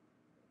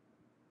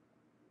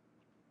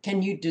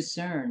 Can you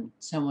discern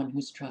someone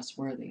who's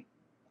trustworthy?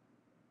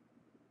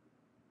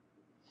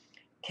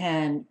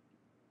 Can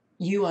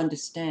you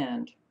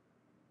understand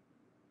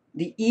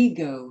the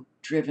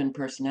ego-driven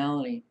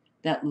personality,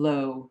 that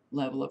low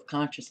level of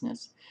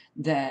consciousness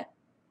that,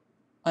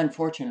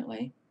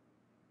 unfortunately,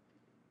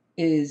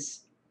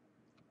 is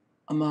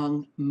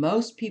among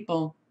most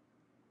people,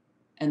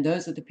 and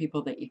those are the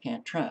people that you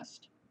can't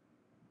trust.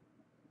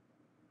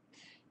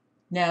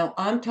 Now,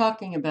 I'm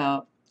talking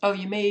about, oh,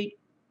 you may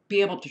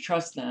be able to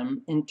trust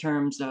them in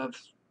terms of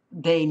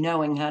they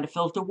knowing how to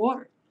filter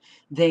water,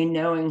 they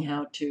knowing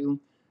how to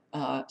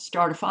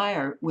start a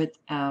fire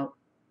without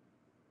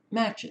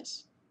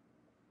matches.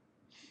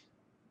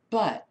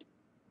 But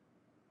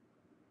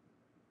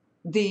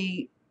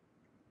the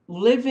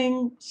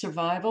living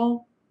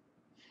survival,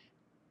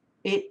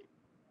 it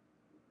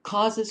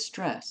causes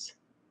stress.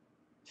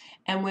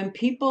 And when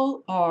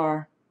people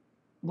are,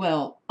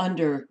 well,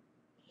 under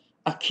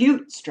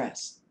acute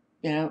stress,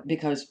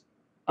 because,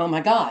 oh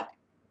my God,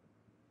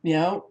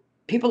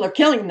 people are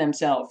killing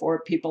themselves,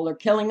 or people are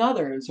killing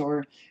others,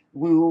 or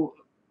woo,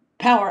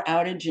 power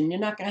outage and you're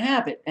not going to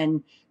have it.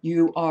 And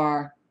you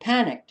are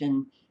panicked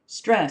and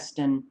stressed.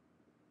 And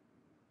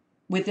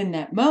within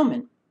that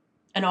moment,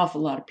 an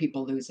awful lot of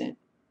people lose it.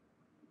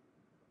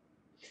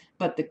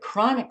 But the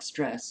chronic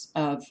stress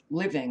of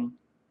living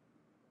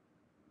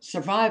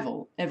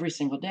survival every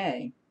single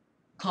day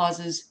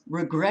causes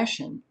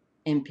regression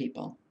in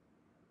people.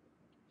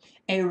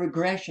 A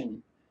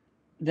regression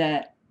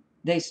that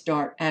they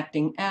start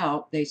acting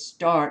out, they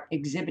start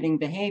exhibiting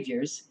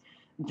behaviors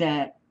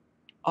that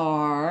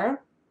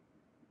are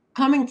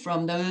coming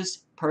from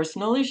those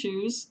personal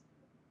issues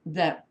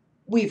that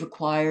we've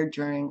acquired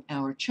during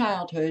our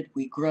childhood.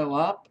 We grow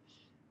up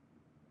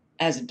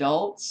as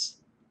adults.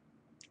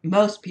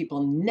 Most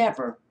people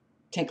never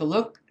take a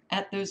look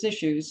at those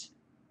issues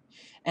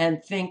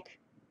and think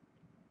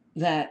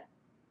that,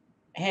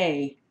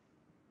 hey,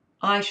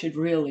 I should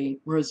really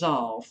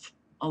resolve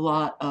a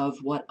lot of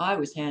what I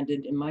was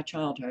handed in my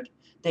childhood.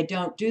 They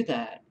don't do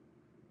that.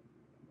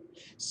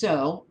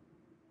 So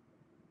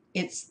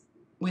it's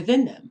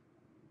within them,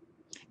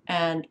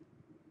 and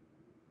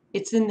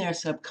it's in their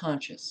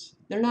subconscious.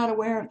 They're not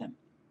aware of them.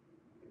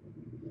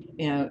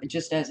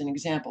 Just as an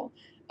example,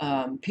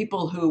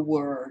 people who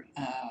were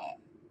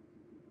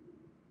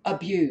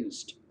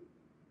abused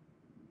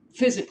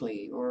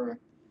physically, or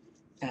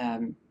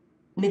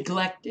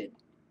neglected,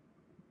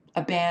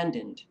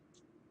 abandoned,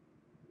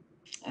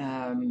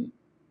 um,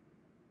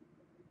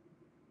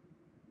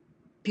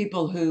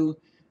 people who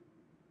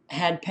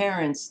had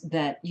parents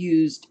that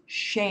used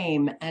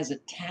shame as a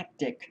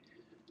tactic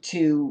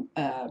to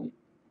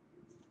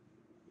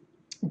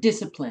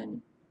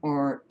discipline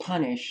or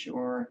punish,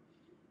 or,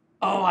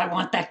 oh, I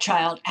want that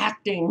child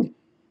acting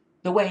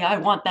the way I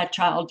want that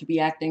child to be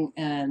acting,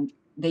 and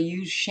they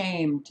use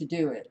shame to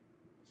do it.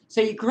 So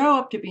you grow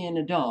up to be an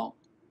adult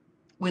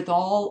with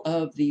all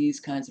of these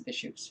kinds of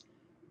issues.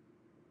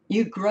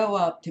 You grow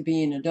up to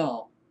be an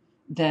adult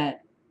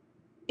that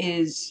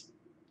is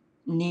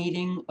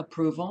needing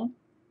approval.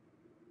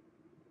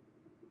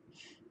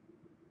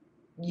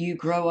 You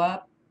grow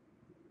up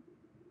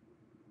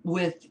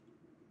with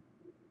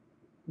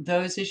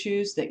those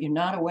issues that you're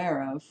not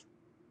aware of.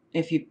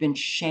 If you've been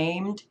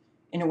shamed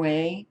in a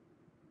way,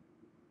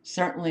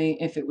 certainly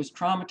if it was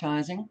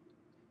traumatizing,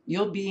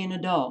 you'll be an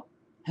adult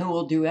who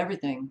will do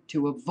everything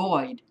to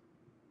avoid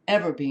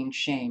ever being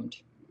shamed.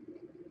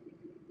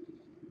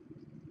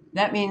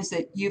 That means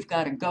that you've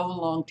got a go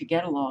along to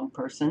get along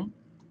person.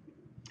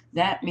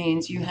 That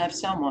means you have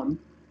someone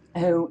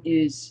who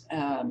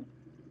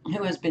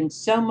has been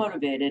so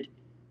motivated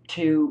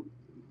to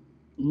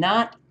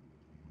not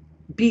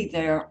be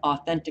their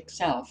authentic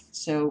self.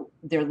 So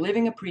they're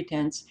living a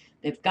pretense.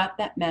 They've got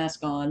that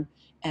mask on,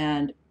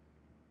 and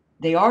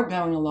they are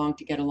going along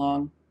to get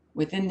along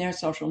within their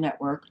social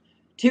network,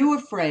 too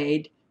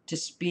afraid to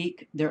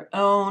speak their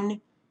own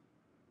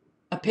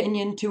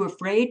opinion, too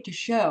afraid to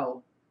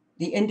show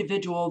the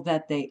individual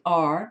that they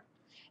are.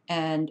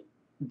 And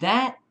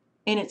that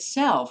in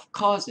itself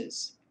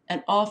causes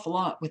an awful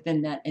lot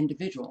within that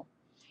individual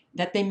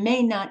that they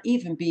may not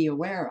even be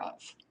aware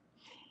of.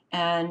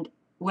 And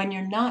when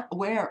you're not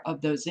aware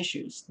of those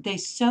issues, they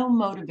so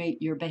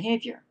motivate your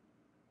behavior.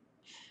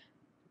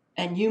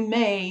 And you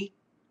may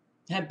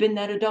have been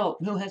that adult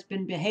who has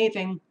been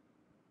behaving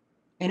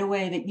in a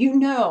way that you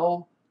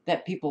know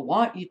that people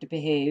want you to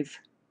behave,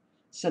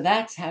 so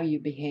that's how you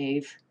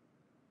behave.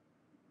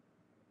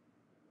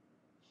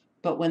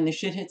 But when the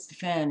shit hits the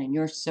fan and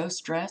you're so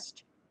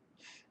stressed,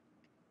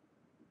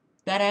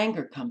 that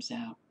anger comes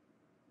out.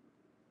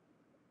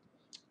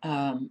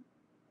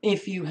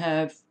 If you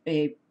have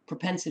a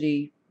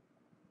propensity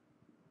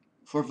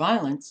for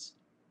violence,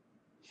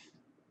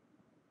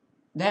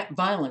 that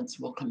violence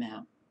will come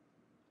out.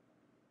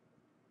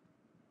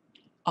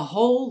 A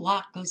whole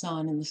lot goes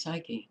on in the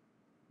psyche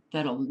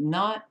that'll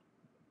not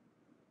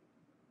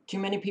too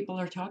many people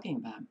are talking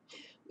about.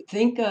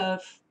 Think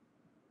of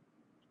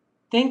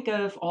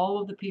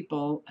all of the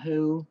people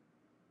who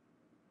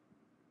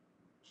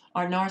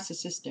are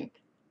narcissistic,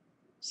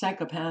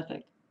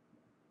 psychopathic.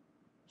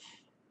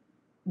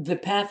 The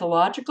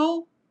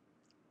pathological,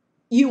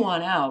 you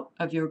want out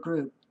of your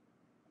group.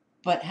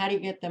 But how do you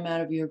get them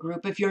out of your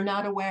group if you're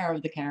not aware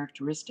of the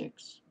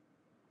characteristics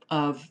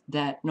of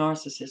that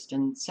narcissist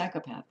and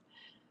psychopath?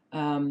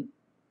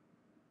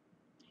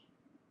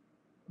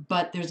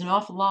 But there's an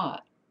awful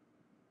lot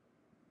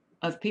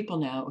of people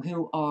now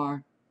who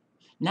are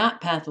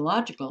not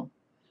pathological,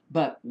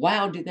 but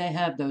wow, do they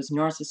have those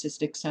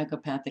narcissistic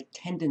psychopathic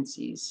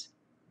tendencies.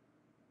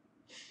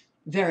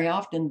 Very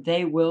often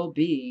they will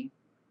be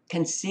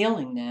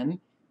concealing them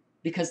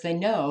because they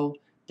know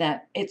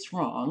that it's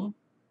wrong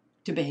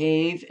to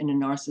behave in a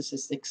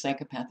narcissistic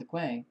psychopathic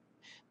way.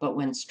 But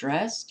when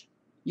stressed,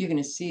 you're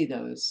going to see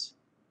those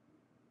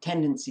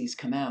tendencies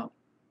come out.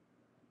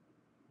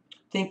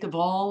 Think of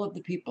all of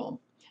the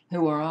people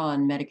who are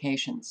on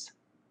medications.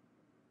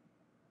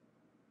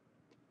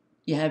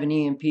 You have an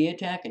EMP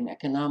attack, an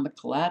economic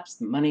collapse,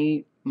 the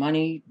money,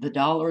 the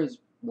dollar is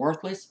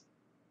worthless.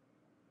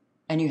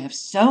 And you have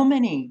so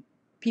many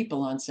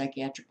people on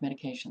psychiatric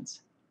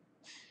medications,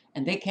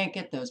 and they can't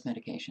get those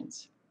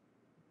medications.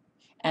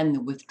 And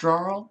the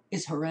withdrawal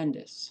is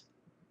horrendous.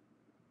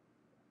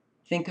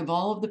 Think of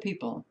all of the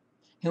people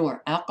who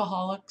are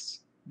alcoholics,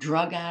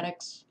 drug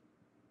addicts,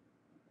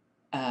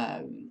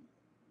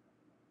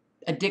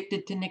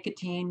 addicted to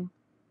nicotine.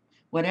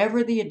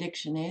 Whatever the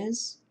addiction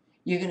is,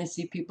 you're going to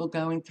see people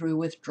going through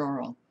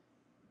withdrawal.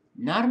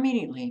 Not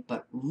immediately,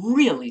 but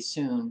really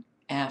soon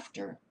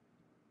after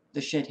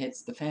the shit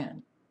hits the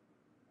fan.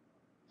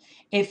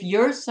 If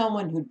you're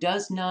someone who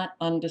does not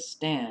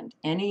understand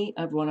any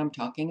of what I'm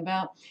talking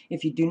about,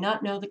 if you do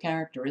not know the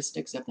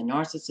characteristics of the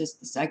narcissist,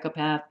 the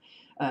psychopath,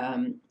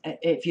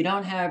 if you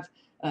don't have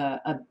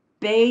a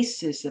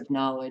basis of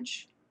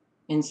knowledge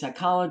in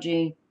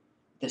psychology,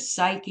 the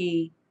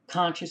psyche,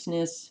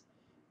 consciousness,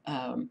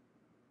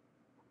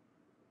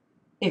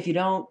 if you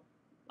don't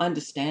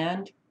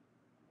understand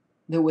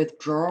the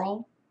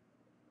withdrawal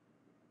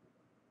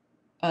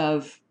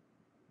of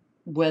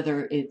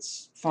whether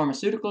it's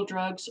pharmaceutical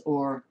drugs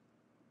or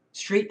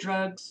street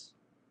drugs,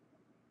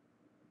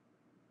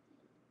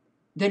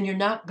 then you're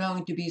not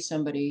going to be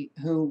somebody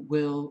who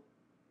will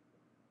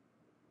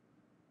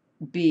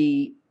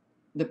be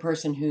the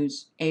person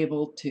who's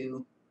able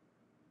to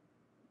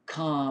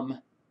calm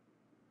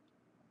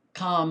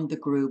the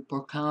group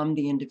or calm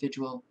the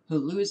individual who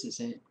loses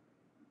it.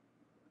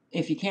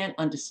 If you can't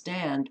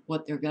understand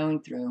what they're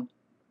going through,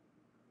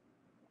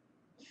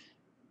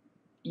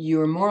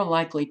 you're more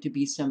likely to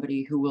be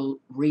somebody who will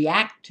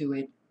react to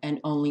it and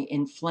only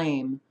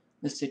inflame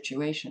the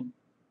situation.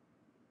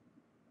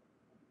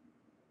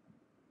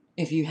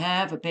 If you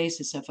have a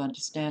basis of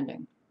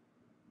understanding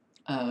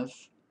of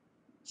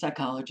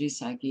psychology,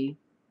 psyche,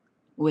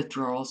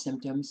 withdrawal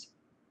symptoms,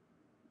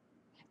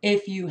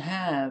 if you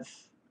have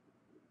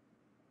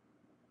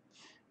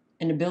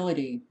an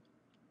ability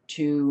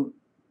to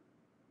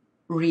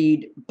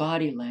read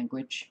body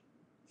language,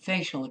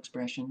 facial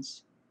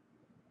expressions,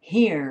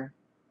 hear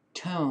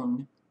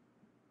tone,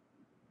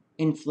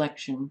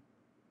 inflection,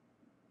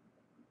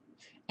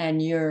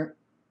 and your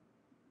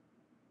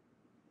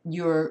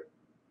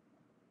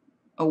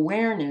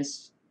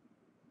awareness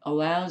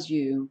allows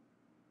you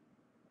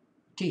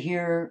to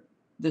hear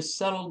the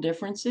subtle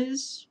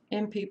differences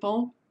in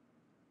people,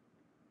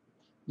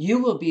 you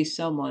will be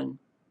someone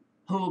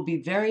who will be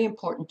very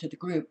important to the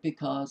group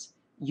because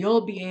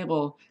you'll be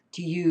able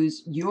to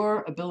use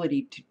your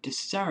ability to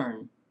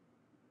discern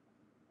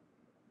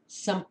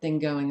something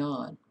going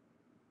on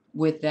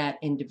with that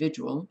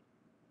individual.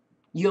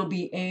 You'll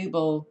be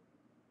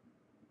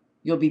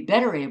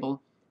better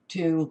able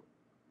to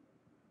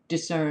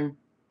discern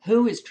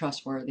who is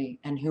trustworthy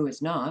and who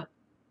is not.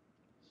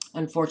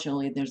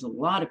 Unfortunately, there's a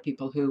lot of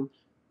people who,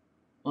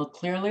 well,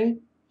 clearly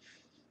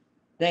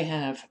they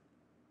have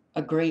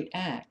a great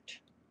act.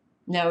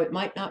 Now, it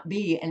might not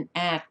be an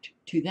act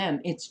to them,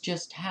 it's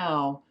just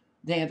how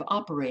they have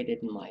operated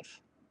in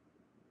life.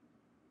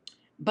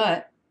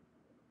 But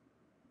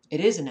it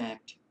is an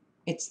act.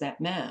 It's that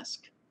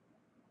mask.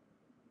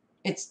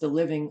 It's the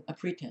living a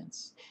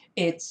pretense.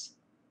 It's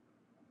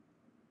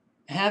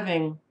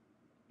having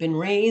been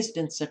raised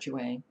in such a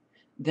way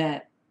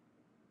that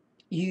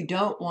you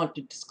don't want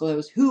to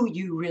disclose who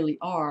you really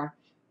are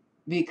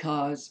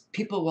because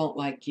people won't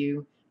like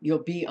you,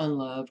 you'll be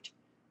unloved,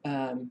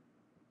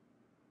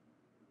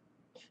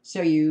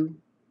 so you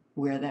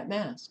wear that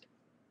mask.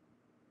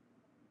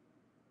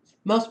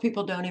 Most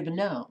people don't even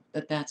know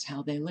that that's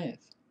how they live.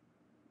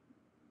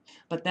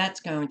 But that's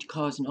going to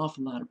cause an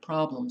awful lot of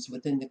problems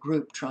within the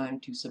group trying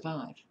to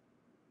survive.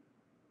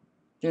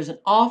 There's an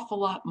awful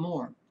lot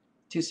more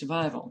to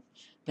survival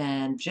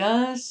than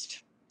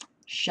just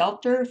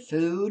shelter,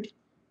 food,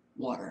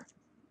 water.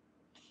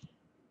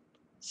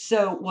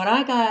 So what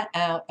I got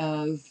out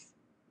of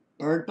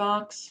Bird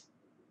Box,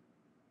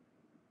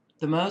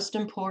 the most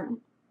important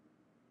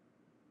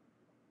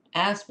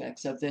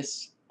aspects of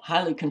this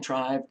highly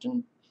contrived,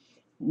 and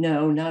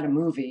no, not a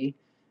movie,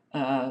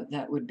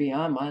 that would be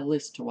on my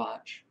list to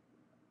watch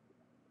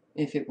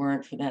if it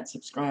weren't for that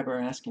subscriber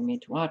asking me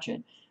to watch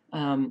it.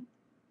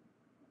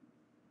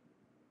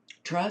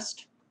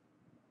 Trust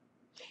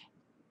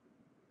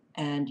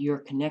and your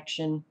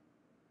connection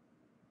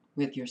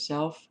with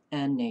yourself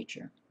and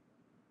nature.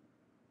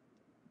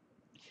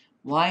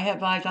 Why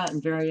have I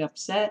gotten very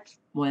upset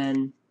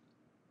when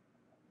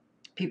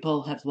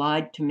people have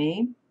lied to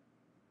me,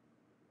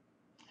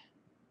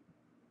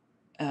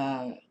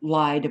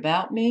 lied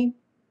about me?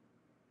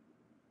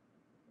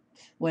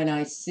 When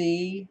I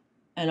see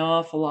an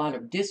awful lot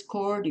of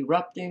discord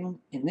erupting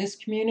in this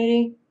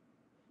community,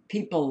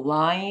 people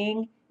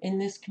lying in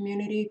this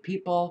community,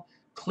 people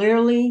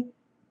clearly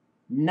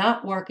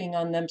not working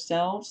on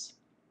themselves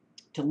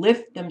to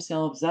lift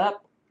themselves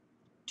up,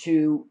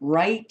 to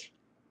right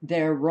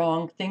their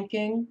wrong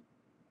thinking,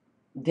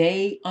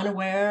 they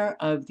unaware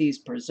of these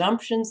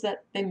presumptions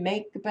that they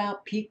make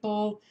about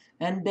people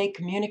and they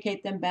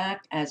communicate them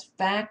back as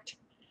fact.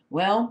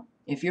 Well,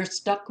 if you're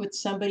stuck with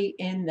somebody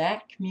in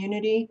that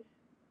community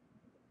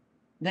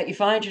that you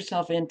find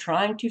yourself in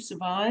trying to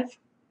survive,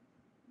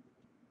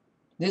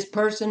 this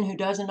person who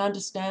doesn't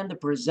understand the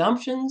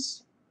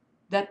presumptions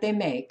that they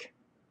make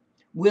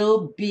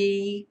will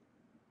be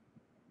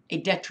a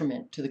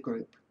detriment to the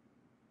group,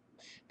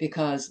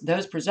 because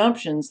those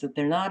presumptions that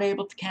they're not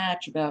able to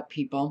catch about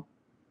people,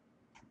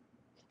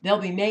 they'll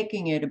be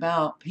making it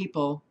about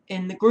people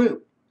in the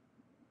group.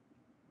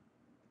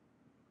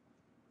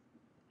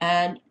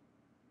 And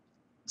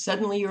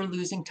suddenly you're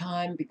losing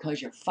time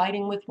because you're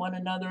fighting with one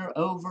another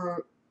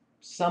over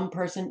some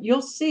person.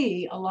 You'll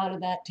see a lot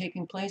of that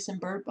taking place in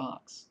Bird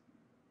Box.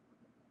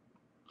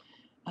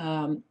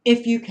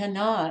 If you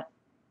cannot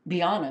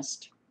be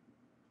honest,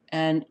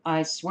 and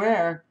I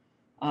swear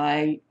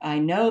I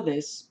know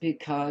this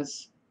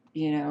because,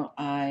 it's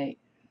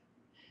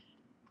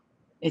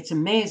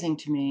amazing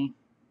to me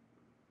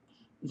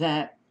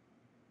that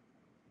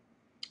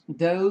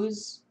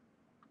those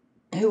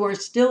who are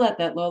still at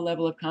that low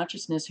level of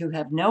consciousness, who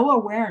have no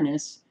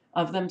awareness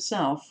of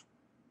themselves,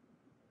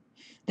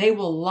 they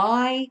will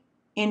lie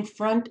in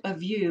front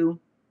of you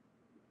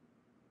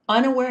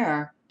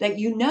unaware that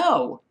you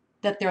know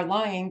that they're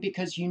lying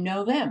because you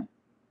know them.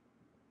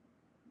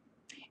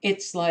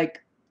 It's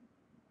like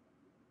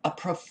a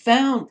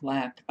profound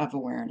lack of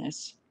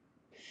awareness.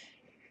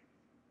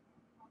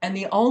 And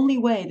the only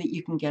way that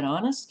you can get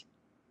honest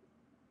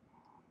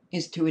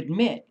is to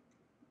admit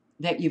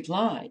that you've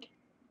lied,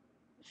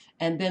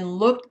 and then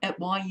look at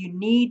why you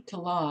need to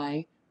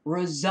lie,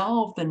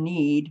 resolve the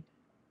need,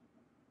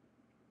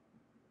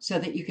 so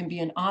that you can be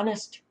an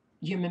honest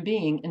human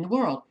being in the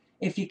world.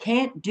 If you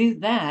can't do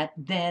that,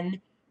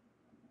 then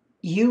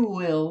you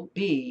will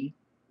be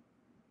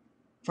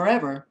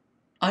forever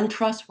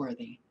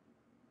untrustworthy.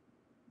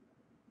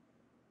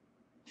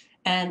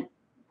 And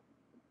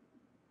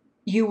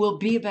you will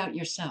be about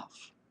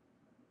yourself.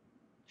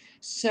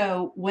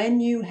 So when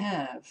you're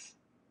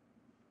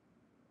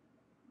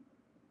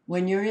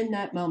in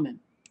that moment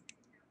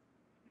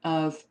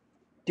of,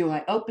 do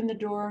I open the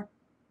door?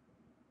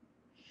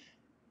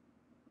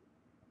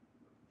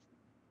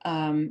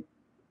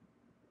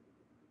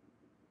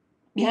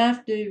 You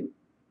have to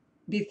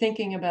be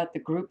thinking about the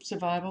group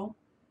survival.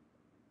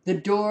 The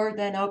door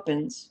then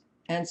opens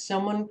and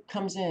someone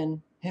comes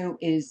in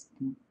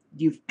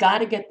you've got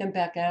to get them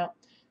back out.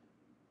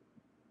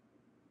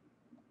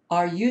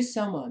 Are you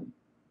someone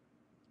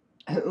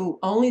who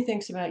only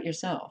thinks about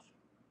yourself?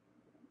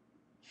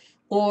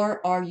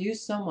 Or are you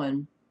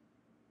someone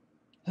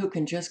who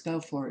can just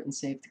go for it and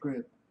save the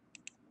group?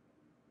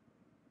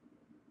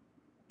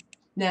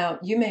 Now,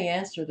 you may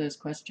answer those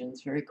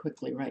questions very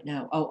quickly right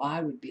now. Oh,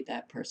 I would be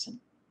that person.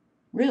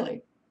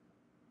 Really?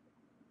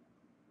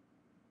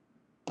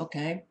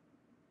 Okay.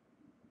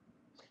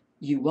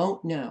 You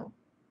won't know.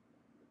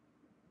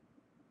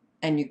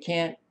 And you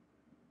can't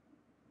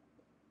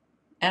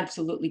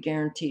absolutely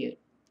guarantee it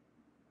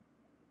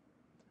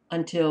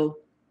until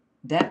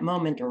that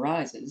moment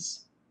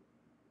arises.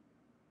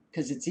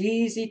 Because it's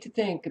easy to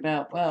think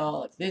about,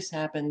 well, if this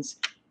happens,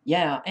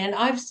 yeah. And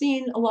I've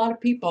seen a lot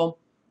of people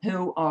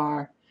who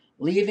are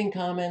leaving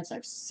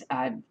comments.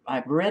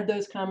 I've read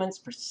those comments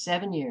for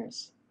 7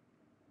 years.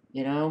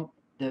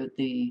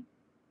 The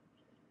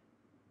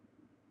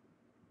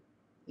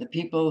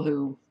people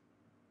who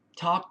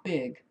talk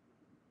big,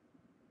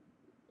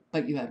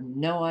 but you have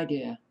no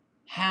idea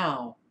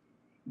how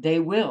they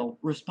will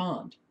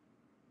respond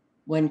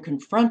when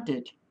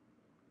confronted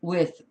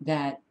with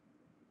that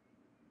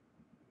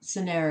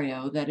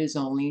scenario that is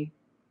only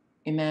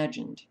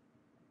imagined.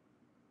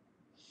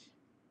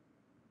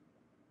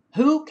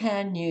 Who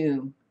can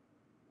you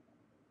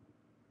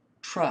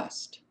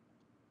trust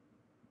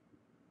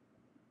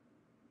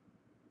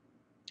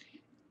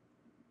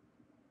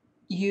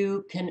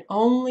You can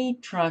only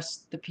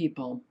trust the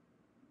people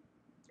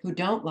who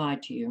don't lie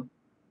to you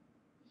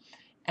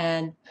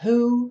and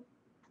who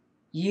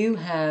you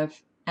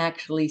have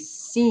actually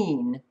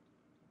seen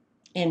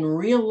in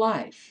real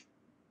life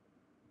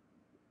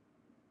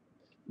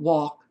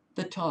walk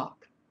the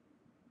talk,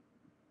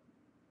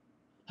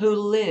 who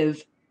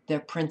live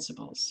their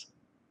principles,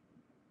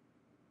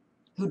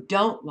 who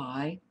don't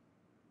lie,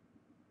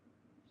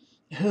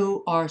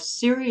 who are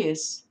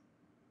serious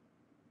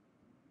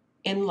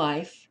in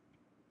life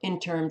in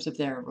terms of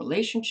their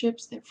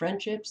relationships, their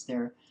friendships,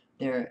 their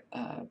their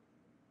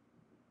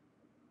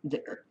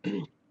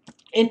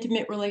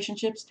intimate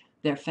relationships,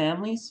 their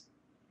families.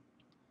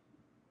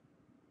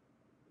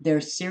 They're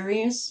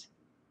serious.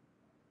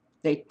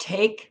 They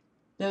take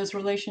those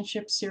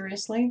relationships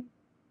seriously.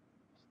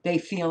 They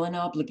feel an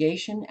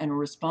obligation and a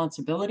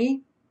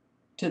responsibility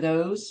to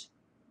those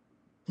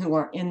who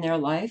are in their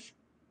life.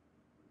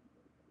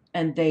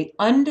 And they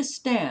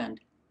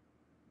understand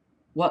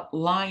what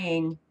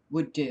lying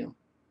would do.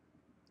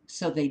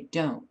 So they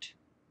don't.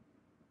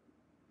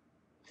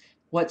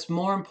 What's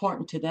more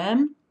important to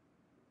them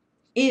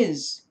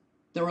is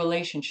the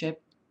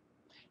relationship,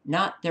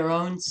 not their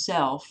own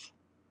self.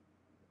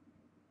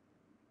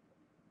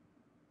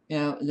 You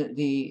know,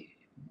 the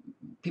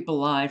people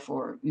lie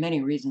for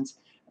many reasons.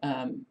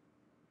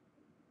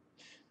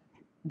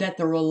 That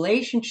the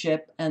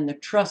relationship and the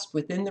trust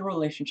within the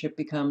relationship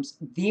becomes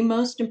the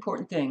most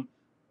important thing.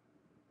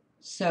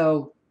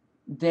 So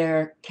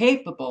they're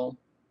capable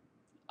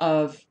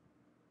of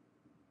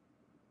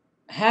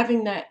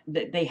having that,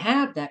 they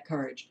have that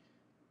courage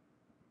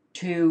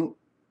to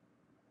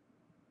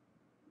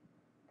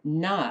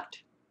not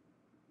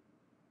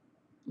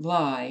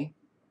lie,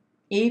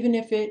 even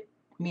if it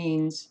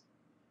means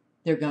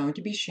they're going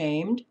to be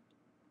shamed,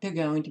 they're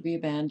going to be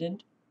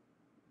abandoned,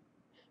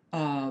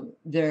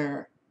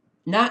 they're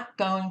not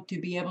going to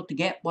be able to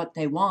get what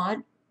they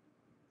want,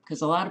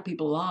 because a lot of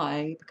people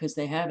lie because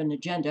they have an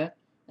agenda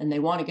and they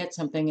want to get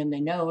something and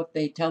they know if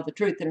they tell the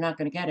truth, they're not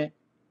going to get it.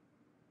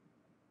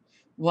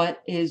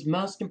 What is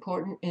most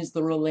important is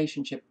the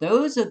relationship.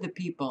 Those are the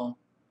people,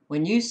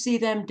 when you see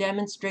them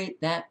demonstrate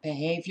that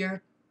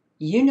behavior,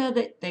 you know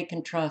that they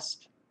can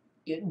trust,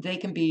 they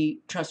can be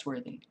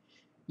trustworthy.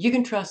 You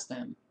can trust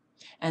them.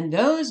 And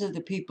those are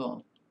the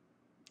people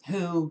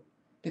who,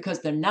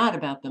 because they're not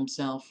about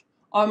themselves,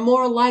 are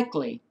more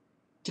likely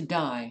to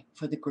die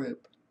for the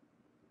group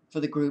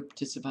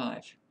to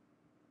survive.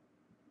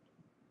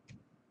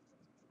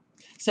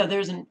 So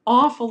there's an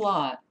awful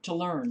lot to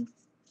learn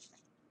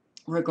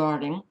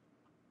regarding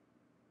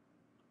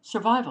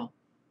survival.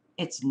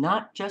 It's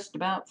not just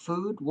about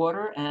food,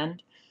 water,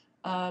 and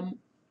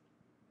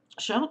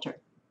shelter.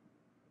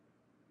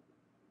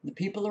 The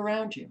people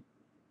around you.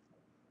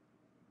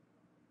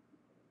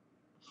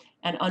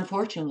 And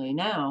unfortunately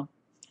now,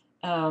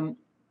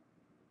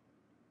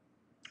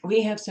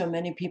 we have so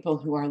many people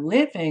who are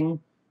living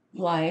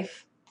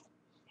life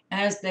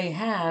as they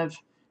have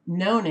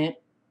known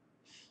it,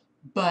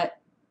 but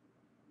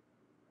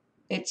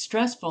it's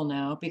stressful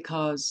now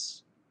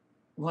because,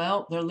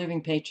 well, they're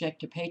living paycheck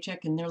to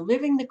paycheck and they're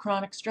living the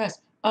chronic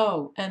stress.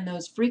 Oh, and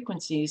those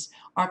frequencies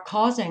are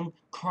causing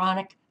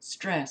chronic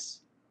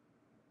stress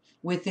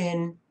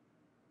within,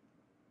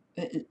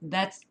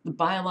 that's the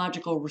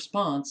biological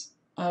response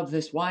of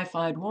this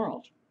Wi-Fi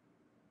world.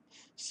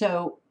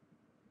 So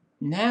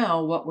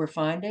now what we're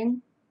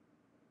finding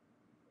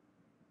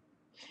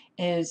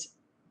is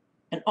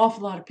an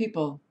awful lot of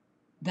people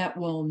that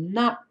will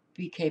not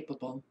be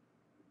capable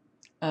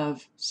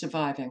of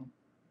surviving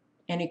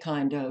any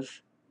kind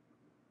of,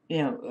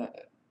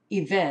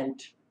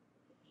 event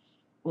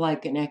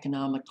like an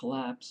economic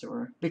collapse,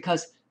 or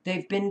because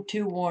they've been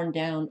too worn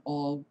down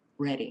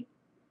already.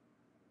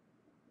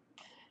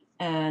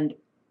 And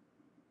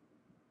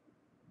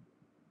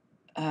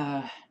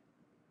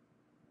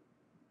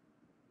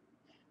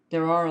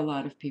there are a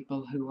lot of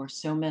people who are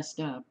so messed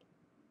up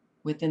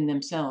within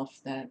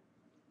themselves that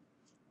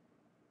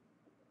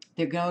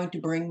they're going to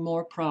bring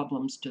more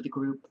problems to the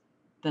group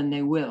than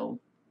they will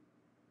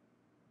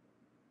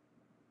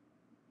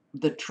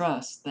the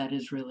trust that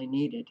is really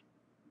needed.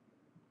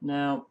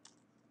 Now,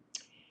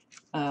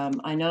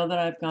 I know that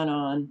I've gone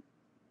on.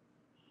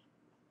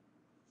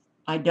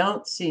 I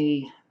don't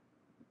see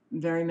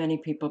very many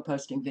people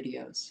posting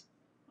videos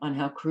on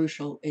how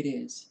crucial it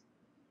is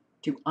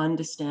to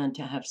understand,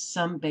 to have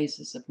some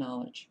basis of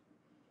knowledge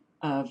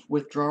of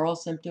withdrawal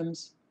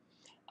symptoms,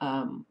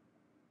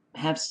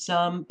 have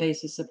some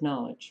basis of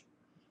knowledge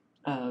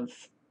of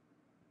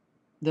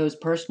those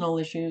personal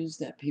issues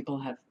that people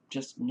have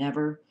just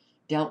never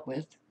dealt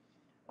with,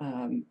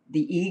 the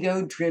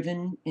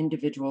ego-driven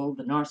individual,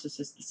 the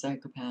narcissist, the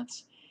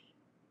psychopaths.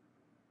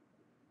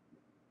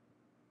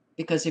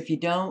 Because if you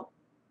don't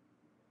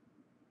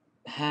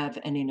have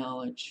any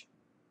knowledge,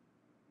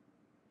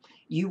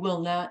 you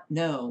will not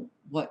know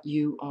what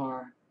you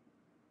are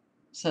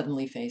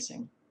suddenly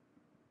facing.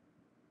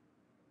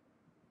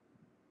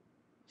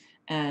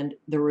 And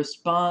the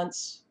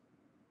response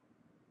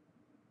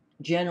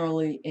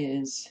generally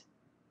is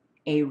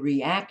a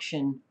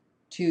reaction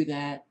to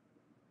that,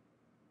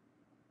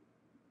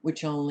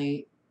 which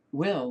only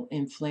will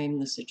inflame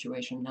the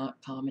situation,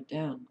 not calm it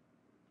down.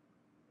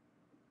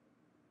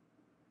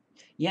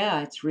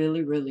 Yeah, it's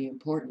really, really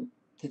important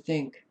to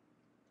think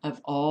of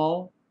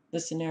all the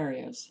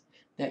scenarios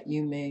that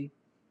you may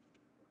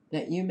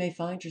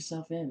find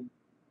yourself in,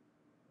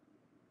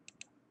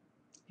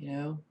 you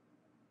know,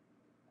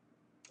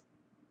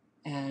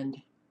 and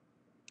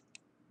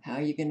how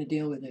are you going to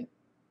deal with it?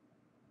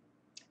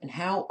 And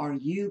how are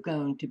you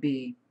going to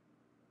be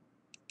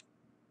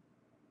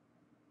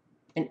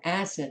an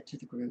asset to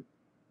the group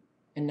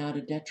and not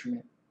a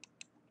detriment?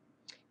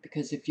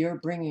 Because if you're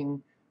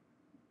bringing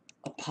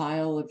a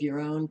pile of your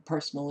own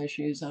personal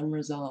issues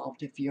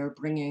unresolved, if you're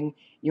bringing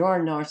your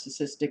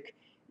narcissistic,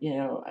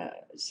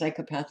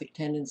 psychopathic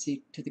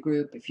tendency to the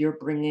group, if you're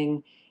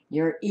bringing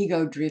your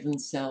ego-driven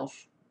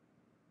self,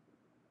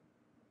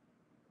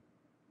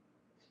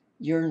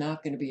 you're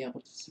not going to be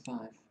able to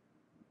survive.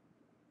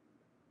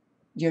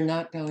 You're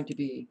not going to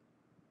be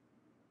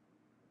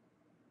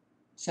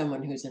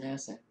someone who's an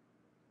asset.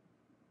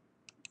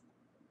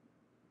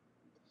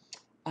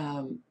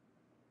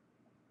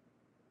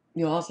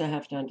 You also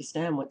have to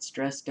understand what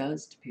stress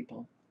does to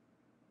people.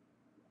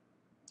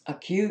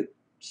 Acute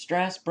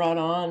stress brought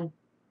on,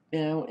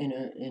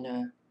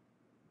 in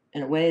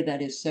a way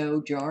that is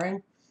so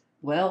jarring,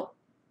 well,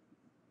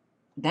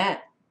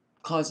 that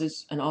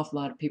causes an awful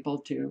lot of people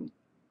to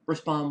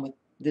respond with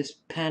this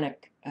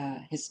panic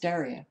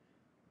hysteria.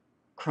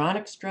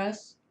 Chronic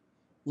stress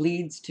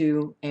leads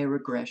to a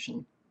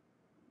regression.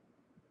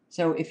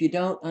 So if you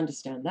don't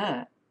understand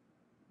that,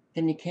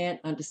 then you can't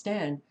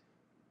understand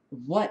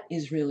what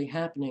is really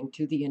happening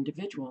to the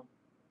individual.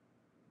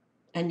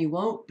 And you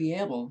won't be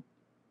able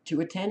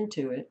to attend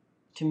to it,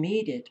 to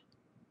meet it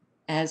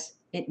as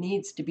it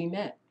needs to be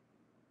met.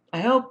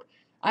 I hope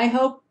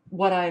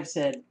what I've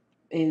said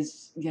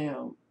is,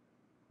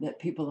 that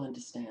people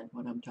understand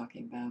what I'm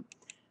talking about.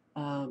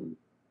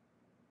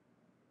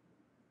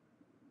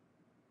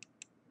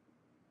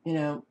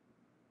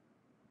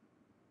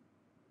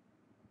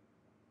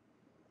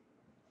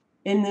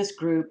 In this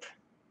group,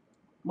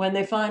 when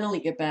they finally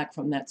get back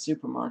from that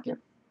supermarket,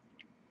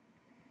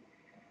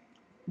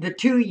 the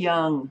two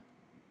young,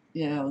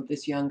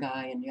 this young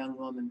guy and young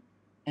woman,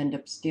 end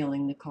up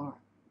stealing the car.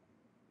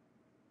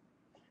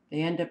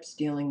 They end up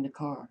stealing the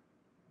car.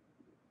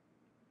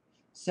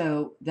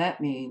 So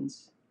that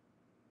means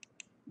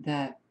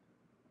that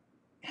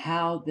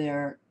how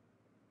they're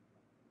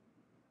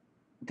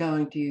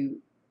going to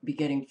be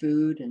getting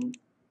food and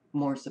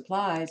more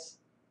supplies,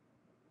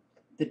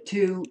 the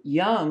two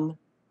young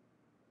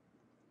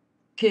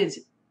kids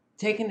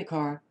taking the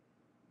car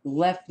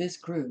left this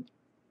group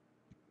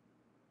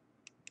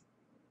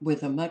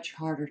with a much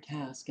harder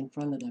task in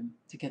front of them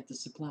to get the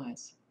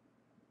supplies.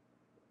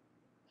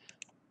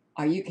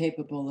 Are you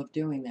capable of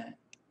doing that?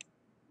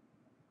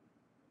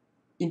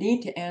 You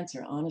need to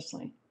answer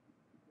honestly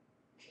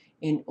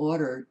in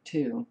order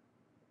to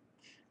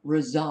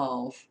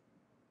resolve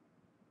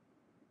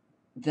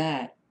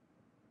that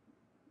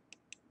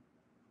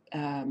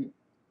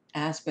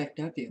aspect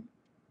of you.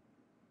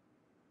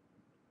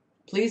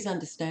 Please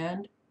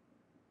understand,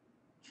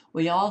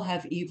 we all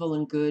have evil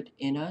and good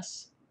in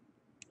us,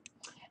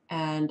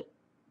 and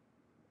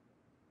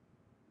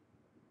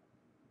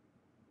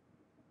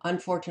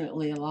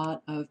unfortunately, a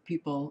lot of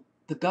people,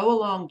 the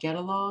go-along,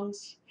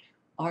 get-alongs,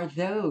 are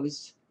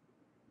those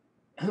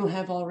who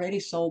have already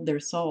sold their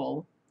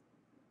soul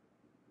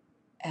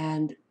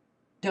and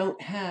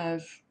don't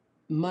have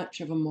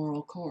much of a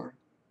moral core.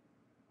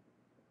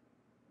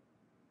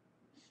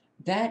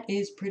 That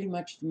is pretty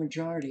much the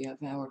majority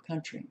of our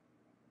country.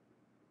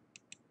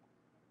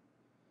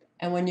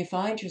 And when you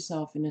find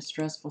yourself in a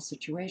stressful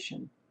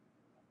situation,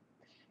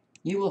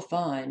 you will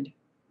find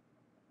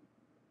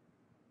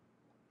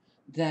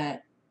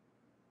that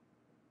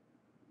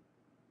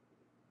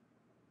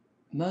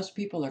most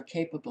people are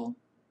capable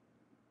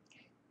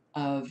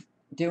of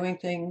doing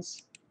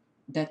things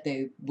that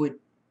they would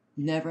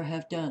never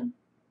have done,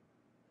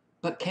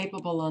 but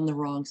capable on the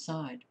wrong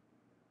side.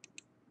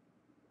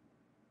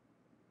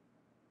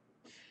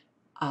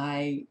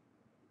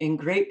 In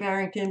Great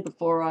Barrington,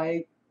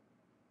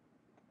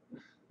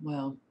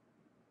 2011,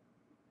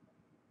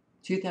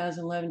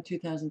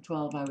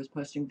 2012, I was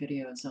posting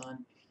videos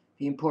on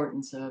the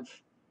importance of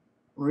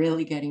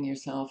really getting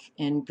yourself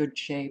in good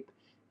shape.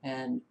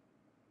 And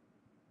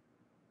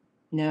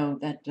no,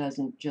 that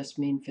doesn't just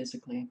mean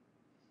physically.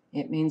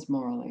 It means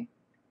morally.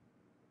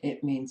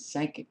 It means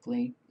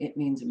psychically. It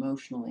means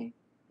emotionally.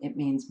 It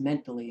means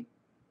mentally.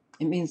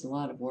 It means a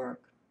lot of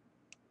work.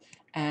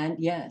 And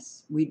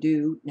yes, we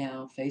do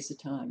now face a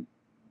time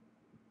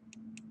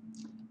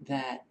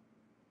that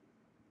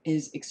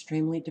is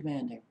extremely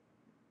demanding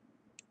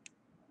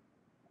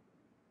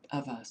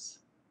of us.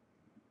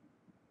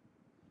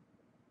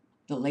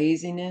 The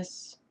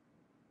laziness,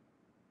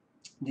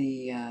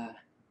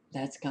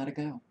 that's got to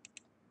go.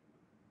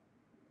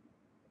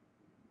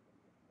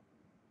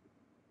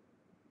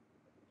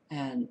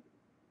 And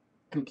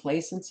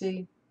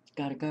complacency,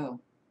 got to go.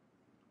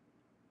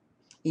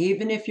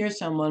 Even if you're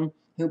someone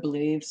who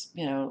believes,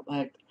 you know,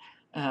 like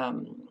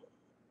um,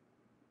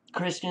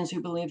 Christians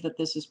who believe that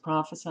this is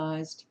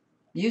prophesized,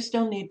 you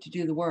still need to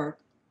do the work,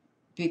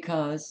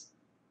 because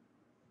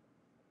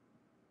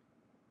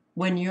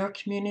when your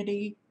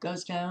community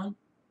goes down,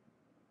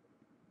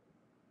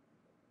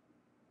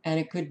 and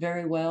it could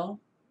very well,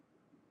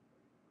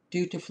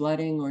 due to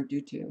flooding or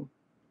due to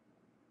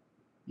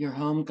your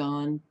home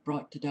gone,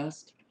 brought to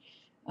dust,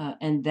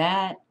 and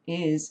that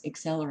is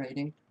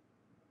accelerating,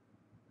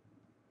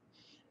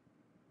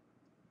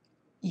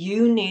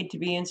 you need to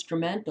be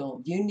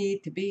instrumental. You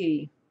need to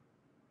be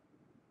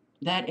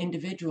that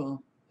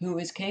individual who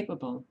is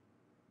capable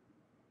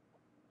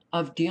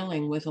of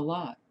dealing with a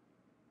lot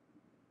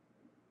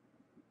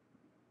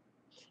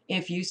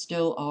if you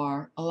still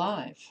are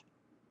alive.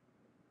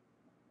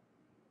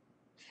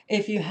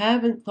 If you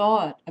haven't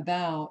thought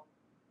about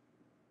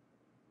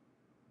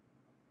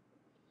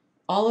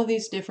all of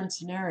these different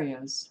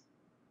scenarios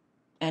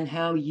and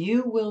how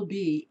you will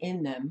be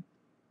in them,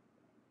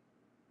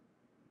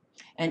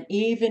 and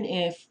even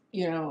if,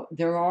 you know,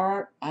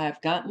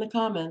 I've gotten the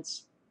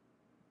comments,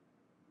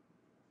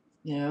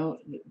 you know,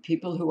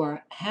 people who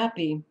are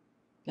happy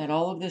that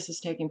all of this is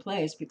taking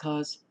place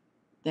because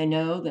they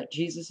know that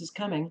Jesus is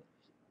coming,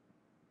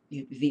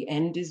 the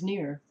end is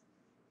near,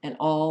 and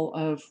all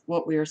of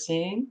what we are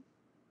seeing,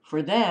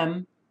 for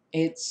them,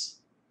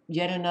 it's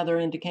yet another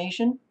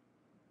indication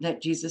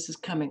that Jesus is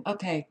coming.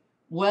 Okay,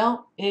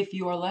 well, if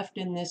you are left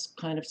in this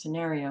kind of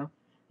scenario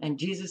and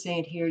Jesus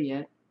ain't here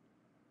yet,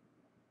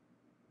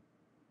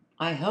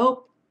 I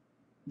hope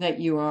that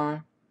you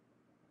are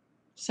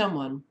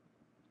someone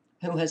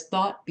who has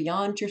thought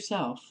beyond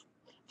yourself,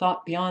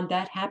 thought beyond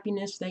that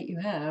happiness that you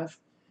have,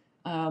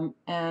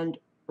 and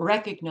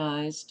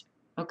recognized,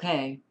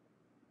 okay,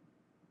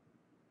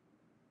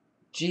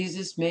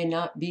 Jesus may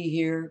not be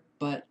here,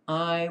 but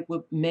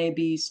may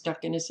be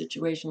stuck in a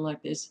situation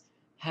like this.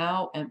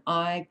 How am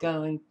I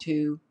going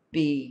to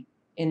be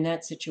in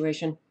that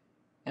situation?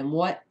 And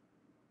what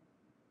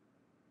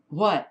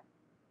will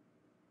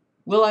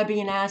I be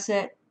an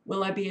asset?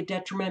 Will I be a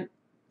detriment?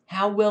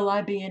 How will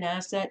I be an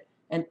asset?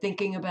 And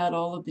thinking about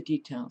all of the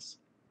details.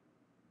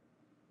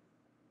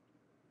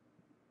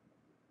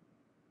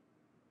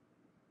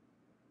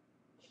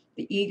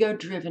 The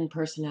ego-driven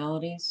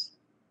personalities.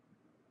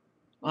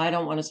 I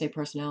don't want to say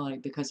personality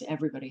because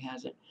everybody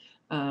has it.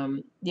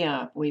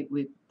 Yeah,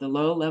 the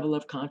low level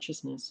of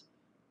consciousness.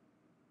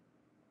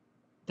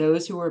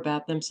 Those who are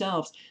about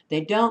themselves.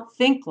 They don't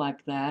think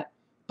like that,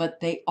 but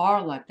they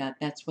are like that.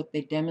 That's what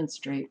they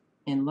demonstrate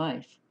in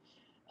life.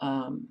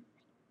 Um,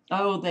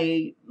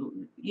 they,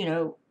 you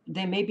know,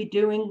 they may be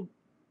doing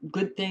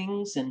good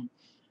things, and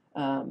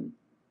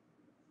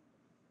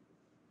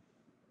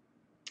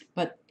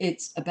but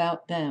it's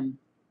about them.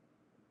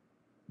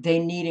 They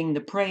needing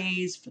the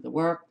praise for the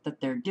work that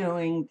they're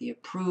doing, the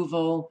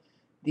approval,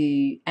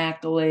 the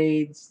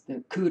accolades,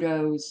 the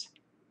kudos.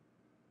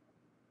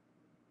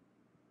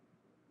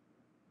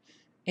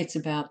 It's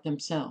about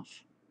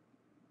themselves.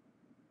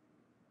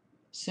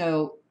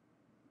 So,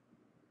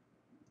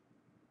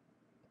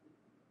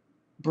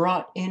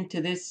 brought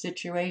into this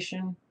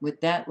situation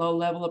with that low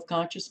level of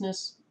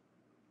consciousness,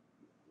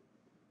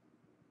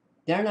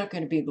 they're not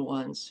going to be the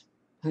ones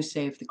who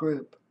save the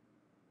group.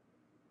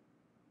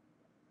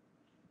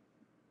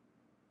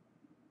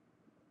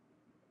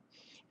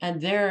 And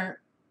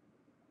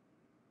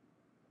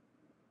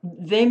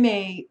they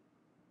may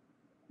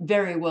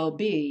very well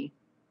be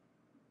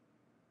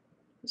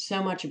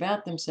so much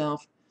about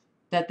themselves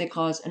that they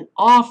cause an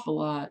awful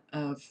lot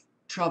of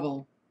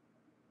trouble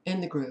in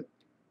the group.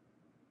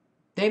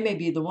 They may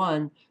be the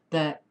one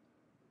that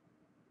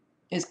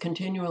is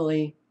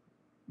continually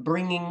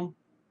bringing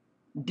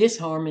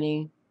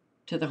disharmony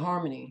to the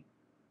harmony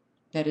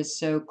that is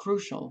so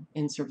crucial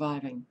in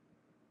surviving.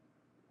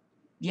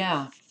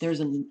 Yeah, there's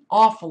an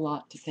awful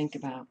lot to think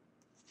about.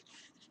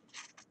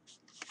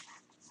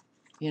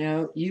 You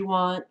know, you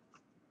want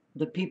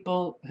the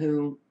people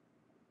who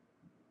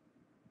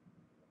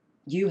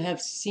you have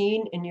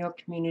seen in your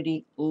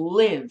community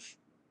live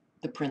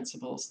the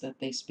principles that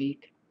they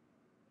speak,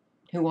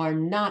 who are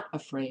not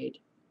afraid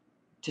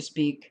to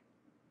speak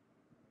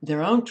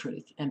their own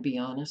truth and be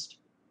honest.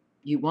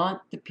 You want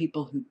the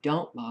people who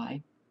don't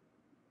lie,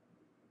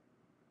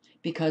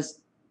 because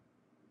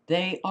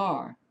they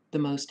are the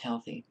most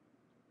healthy.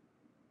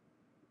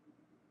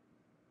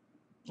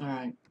 All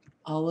right.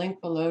 I'll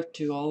link below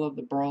to all of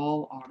the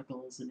Brawl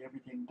articles and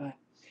everything. But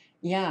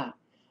yeah,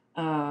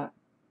 uh,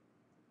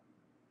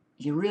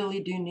 you really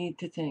do need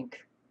to think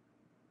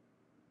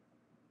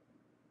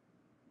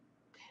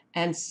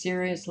and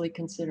seriously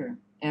consider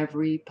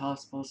every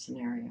possible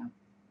scenario.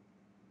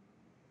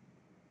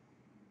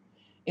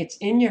 It's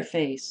in your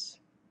face,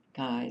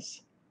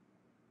 guys.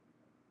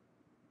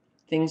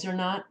 Things are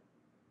not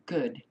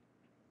good.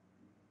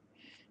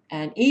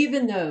 And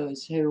even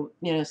those who,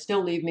 you know,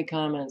 still leave me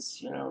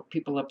comments, you know,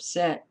 people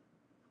upset.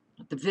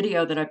 The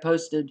video that I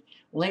posted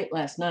late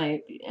last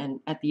night, and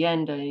at the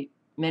end I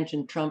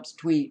mentioned Trump's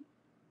tweet.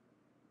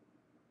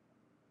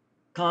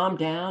 calm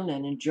down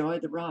and enjoy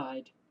the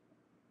ride.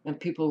 And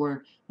people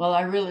were, well,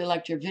 I really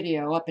liked your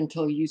video up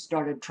until you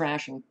started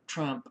trashing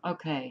Trump.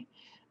 Okay.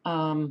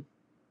 Um,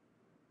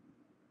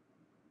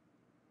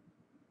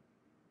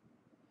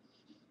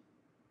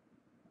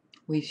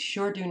 we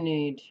sure do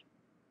need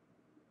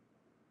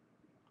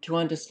to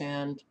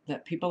understand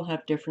that people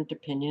have different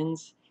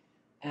opinions,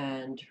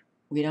 and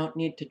we don't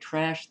need to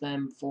trash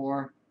them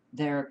for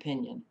their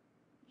opinion.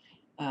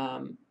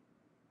 Um,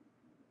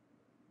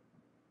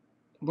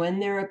 when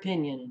their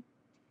opinion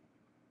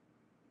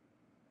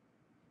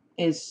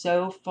is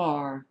so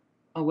far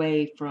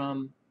away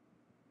from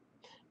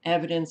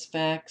evidence,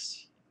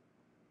 facts,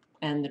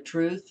 and the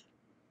truth,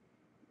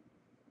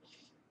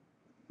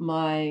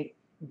 my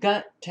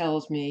gut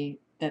tells me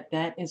that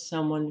that is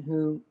someone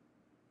who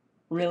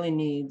really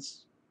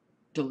needs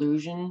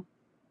delusion,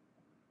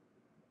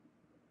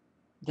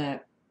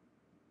 that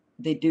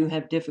they do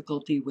have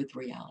difficulty with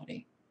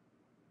reality.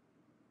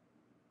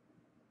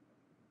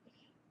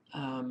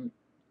 Um,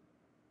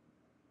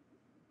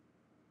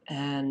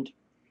 and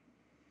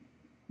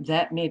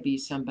that may be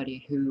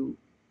somebody who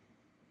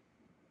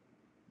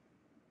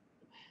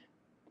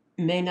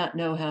may not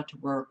know how to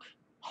work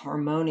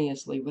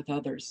harmoniously with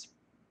others.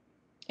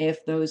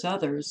 If those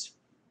others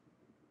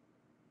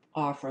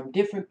are from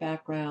different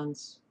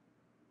backgrounds,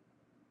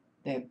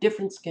 they have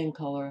different skin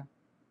color,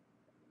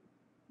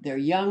 they're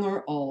young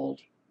or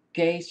old,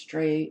 gay,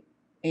 straight,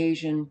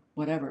 Asian,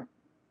 whatever.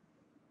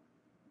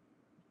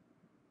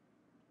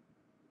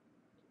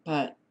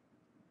 But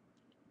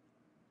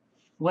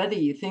whether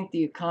you think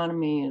the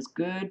economy is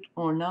good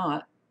or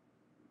not,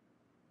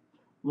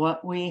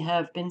 what we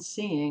have been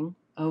seeing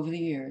over the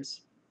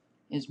years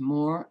is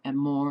more and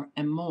more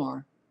and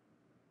more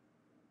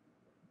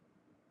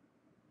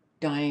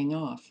dying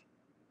off,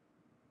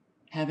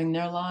 having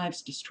their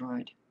lives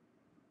destroyed.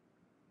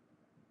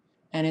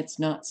 And it's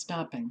not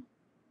stopping.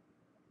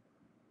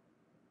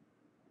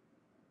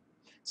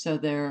 So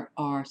there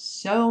are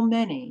so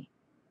many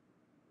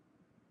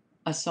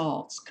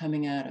assaults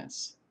coming at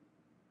us.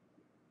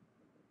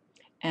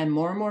 And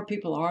more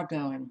people are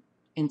going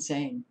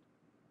insane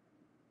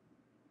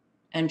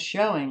and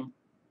showing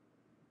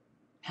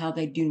how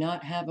they do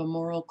not have a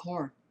moral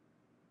core.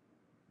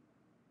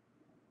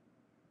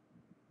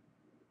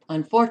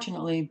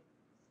 Unfortunately,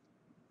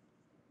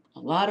 a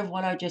lot of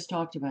what I just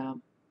talked about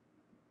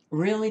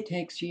really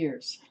takes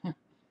years,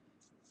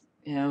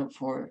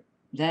 for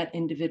that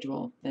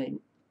individual. It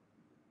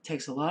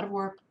takes a lot of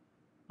work,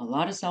 a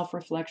lot of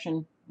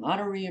self-reflection, a lot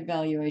of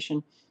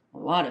reevaluation, a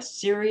lot of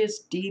serious,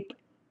 deep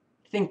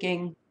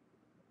thinking,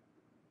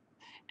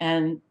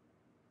 and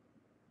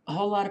a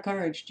whole lot of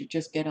courage to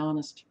just get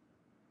honest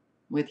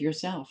with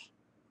yourself.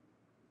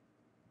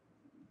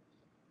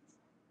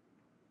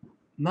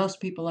 Most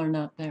people are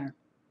not there.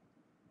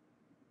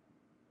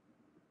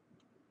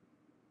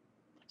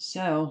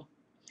 So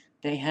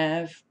they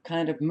have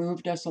kind of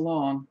moved us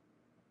along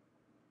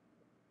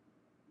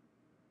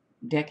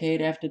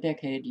decade after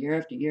decade, year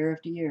after year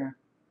after year,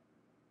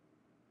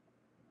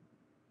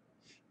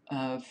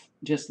 of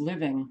just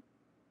living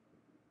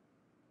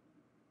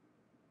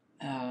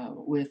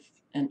with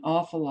an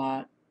awful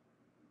lot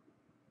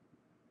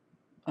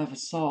of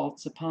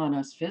assaults upon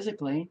us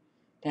physically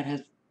that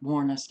have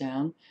worn us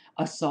down,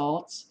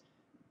 assaults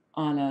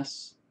on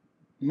us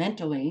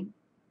mentally,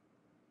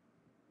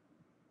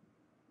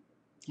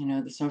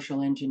 the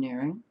social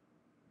engineering,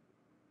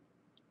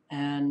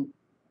 and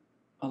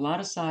a lot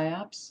of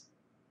psyops.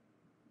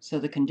 So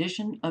the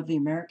condition of the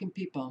American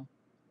people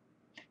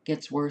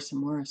gets worse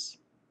and worse.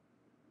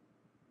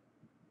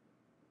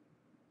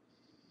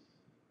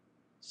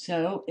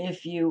 So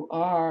if you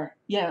are,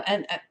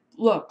 and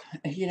look,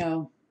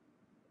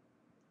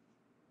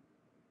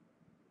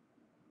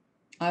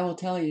 I will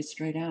tell you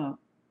straight out.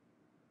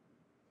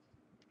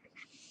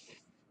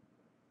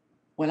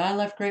 When I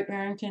left Great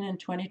Barrington in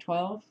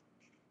 2012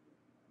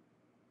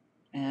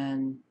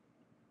 and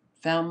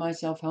found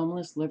myself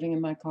homeless, living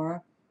in my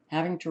car,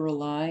 having to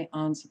rely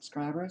on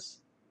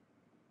subscribers,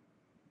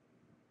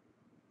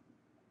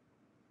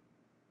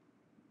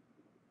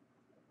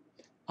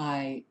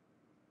 I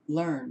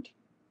learned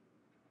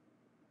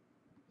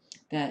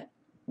that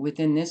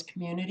within this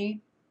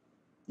community,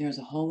 there's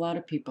a whole lot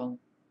of people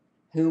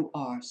who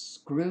are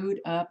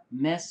screwed up,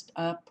 messed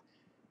up.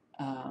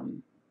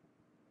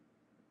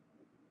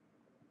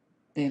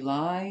 They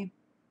lie,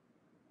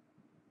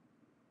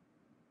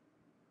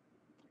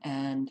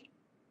 and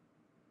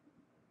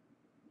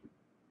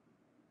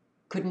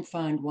couldn't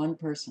find one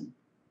person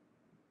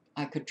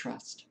I could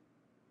trust.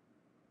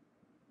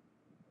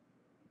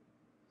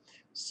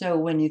 So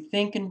when you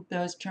think in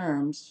those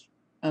terms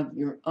of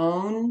your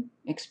own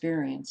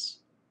experience,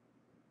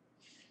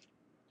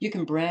 you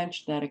can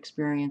branch that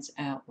experience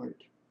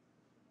outward,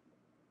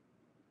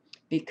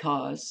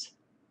 because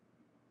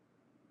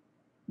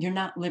you're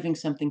not living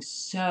something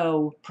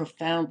so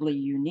profoundly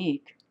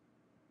unique.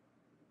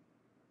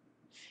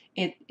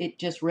 It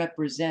just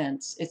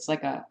represents, it's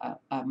like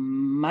a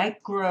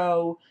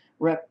micro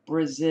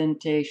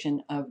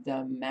representation of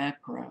the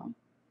macro.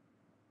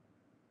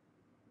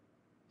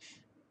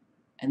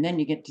 And then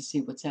you get to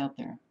see what's out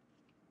there.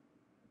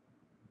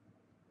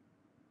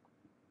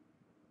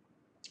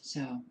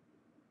 So,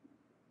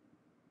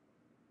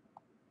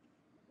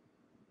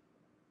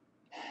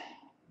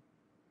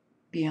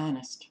 be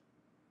honest.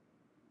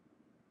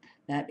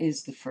 That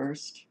is the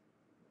first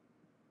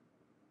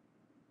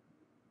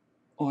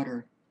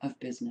order of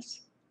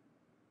business.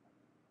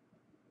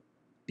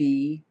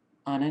 Be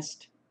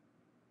honest.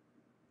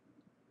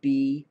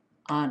 Be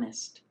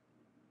honest.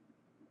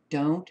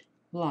 Don't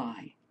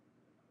lie.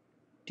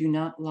 Do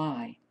not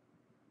lie.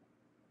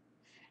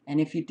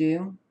 And if you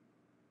do,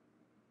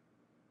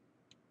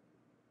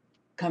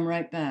 come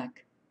right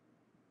back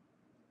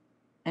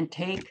and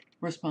take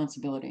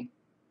responsibility.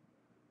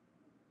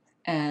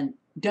 And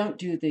don't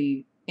do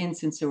the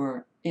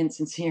insincere,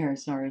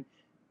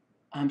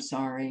 I'm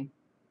sorry.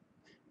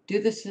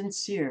 Do the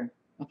sincere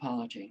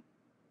apology.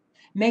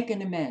 Make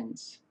an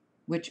amends,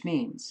 which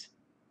means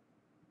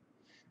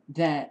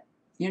that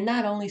you're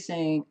not only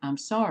saying, I'm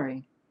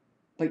sorry,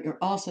 but you're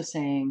also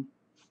saying,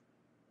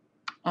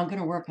 I'm going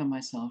to work on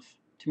myself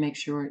to make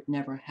sure it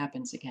never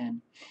happens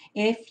again.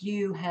 If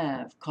you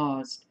have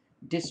caused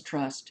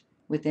distrust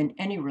within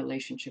any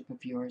relationship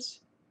of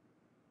yours,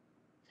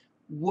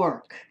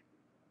 work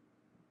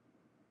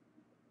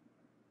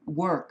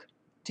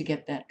to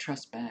get that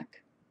trust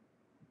back.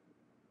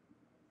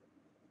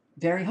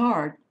 Very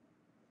hard.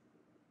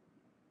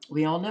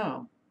 We all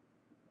know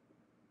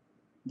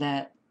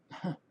that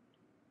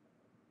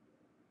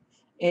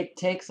it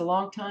takes a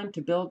long time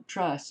to build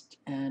trust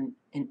and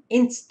an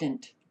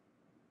instant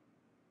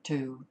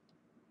to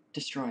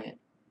destroy it.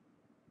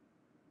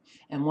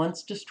 And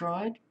once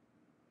destroyed,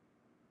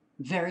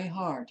 very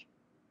hard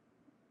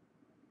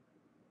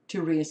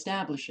to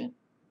reestablish it.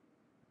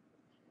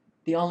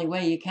 The only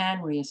way you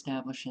can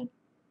reestablish it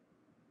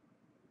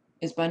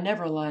is by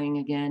never lying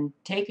again,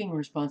 taking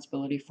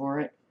responsibility for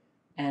it,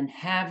 and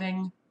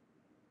having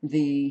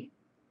the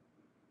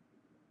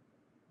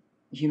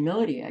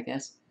humility, I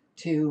guess,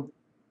 to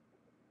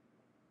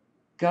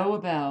go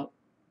about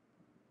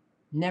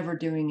never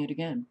doing it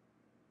again.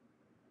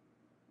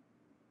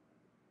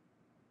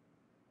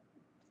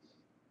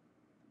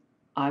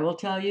 I will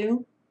tell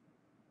you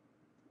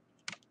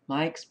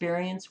my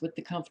experience with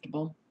the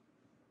comfortable.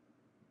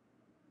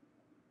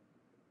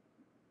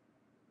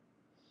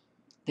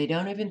 They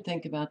don't even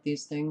think about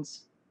these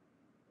things.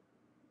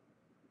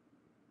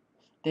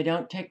 They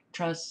don't take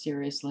trust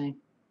seriously.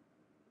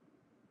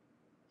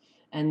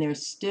 And they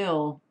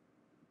still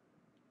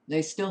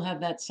have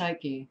that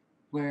psyche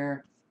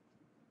where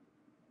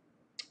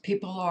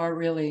people are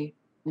really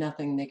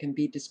nothing. They can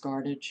be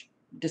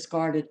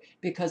discarded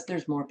because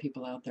there's more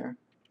people out there.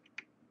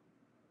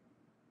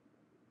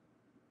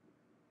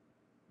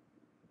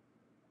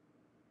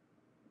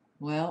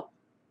 Well,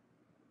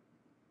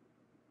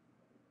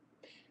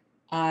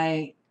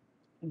 I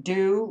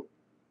do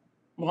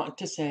want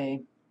to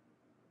say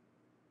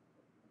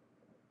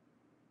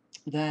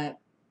that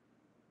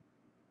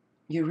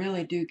you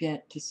really do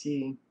get to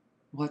see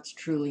what's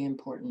truly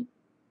important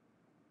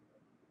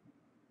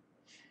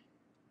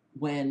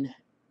when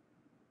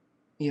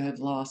you have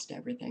lost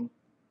everything.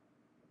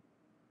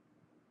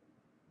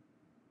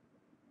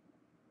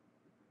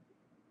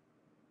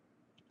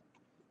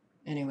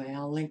 Anyway,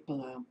 I'll link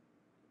below.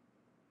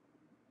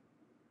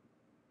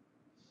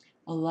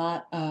 A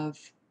lot of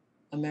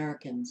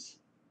Americans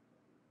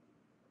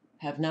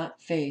have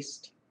not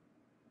faced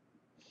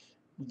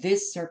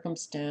this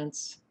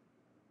circumstance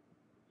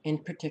in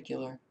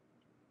particular,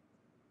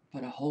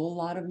 but a whole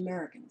lot of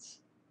Americans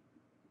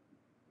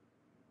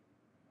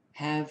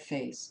have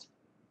faced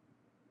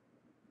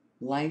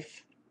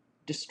life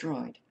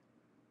destroyed.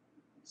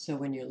 So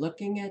when you're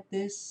looking at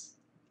this,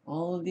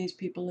 all of these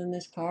people in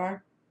this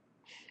car,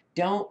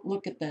 don't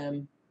look at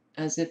them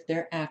as if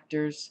they're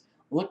actors.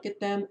 Look at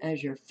them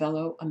as your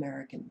fellow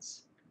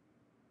Americans.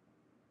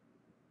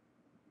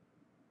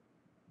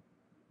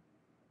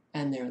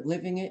 And they're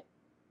living it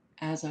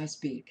as I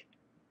speak.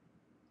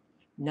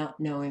 Not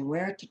knowing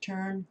where to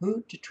turn,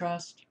 who to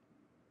trust,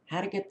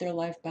 how to get their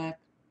life back.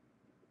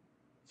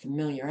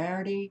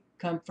 Familiarity,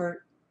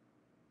 comfort,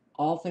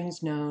 all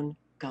things known,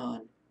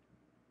 gone.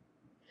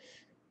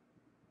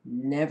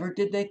 Never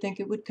did they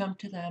think it would come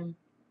to them,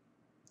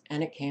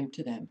 and it came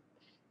to them.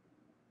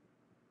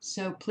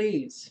 So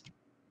please,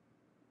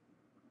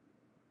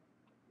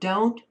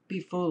 don't be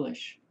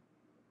foolish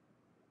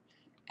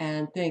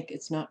and think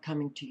it's not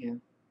coming to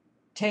you.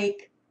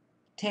 Take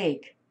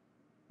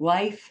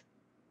life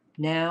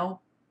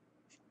now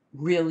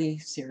really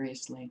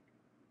seriously.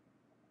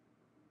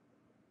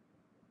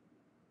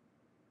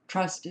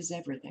 Trust is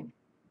everything.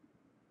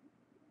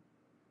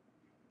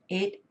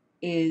 It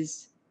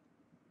is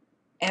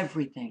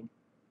everything.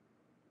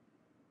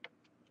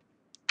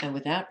 And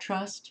without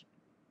trust,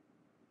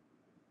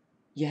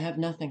 you have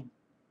nothing.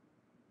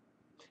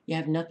 You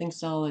have nothing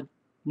solid,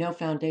 no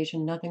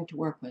foundation, nothing to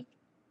work with.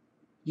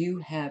 You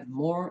have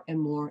more and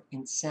more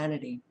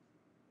insanity.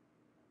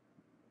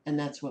 And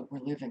that's what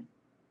we're living.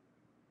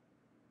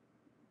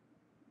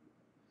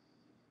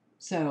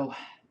 So,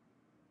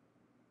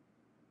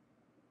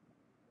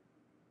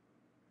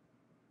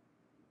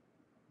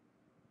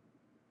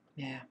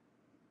 Yeah.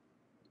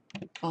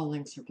 All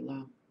links are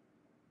below.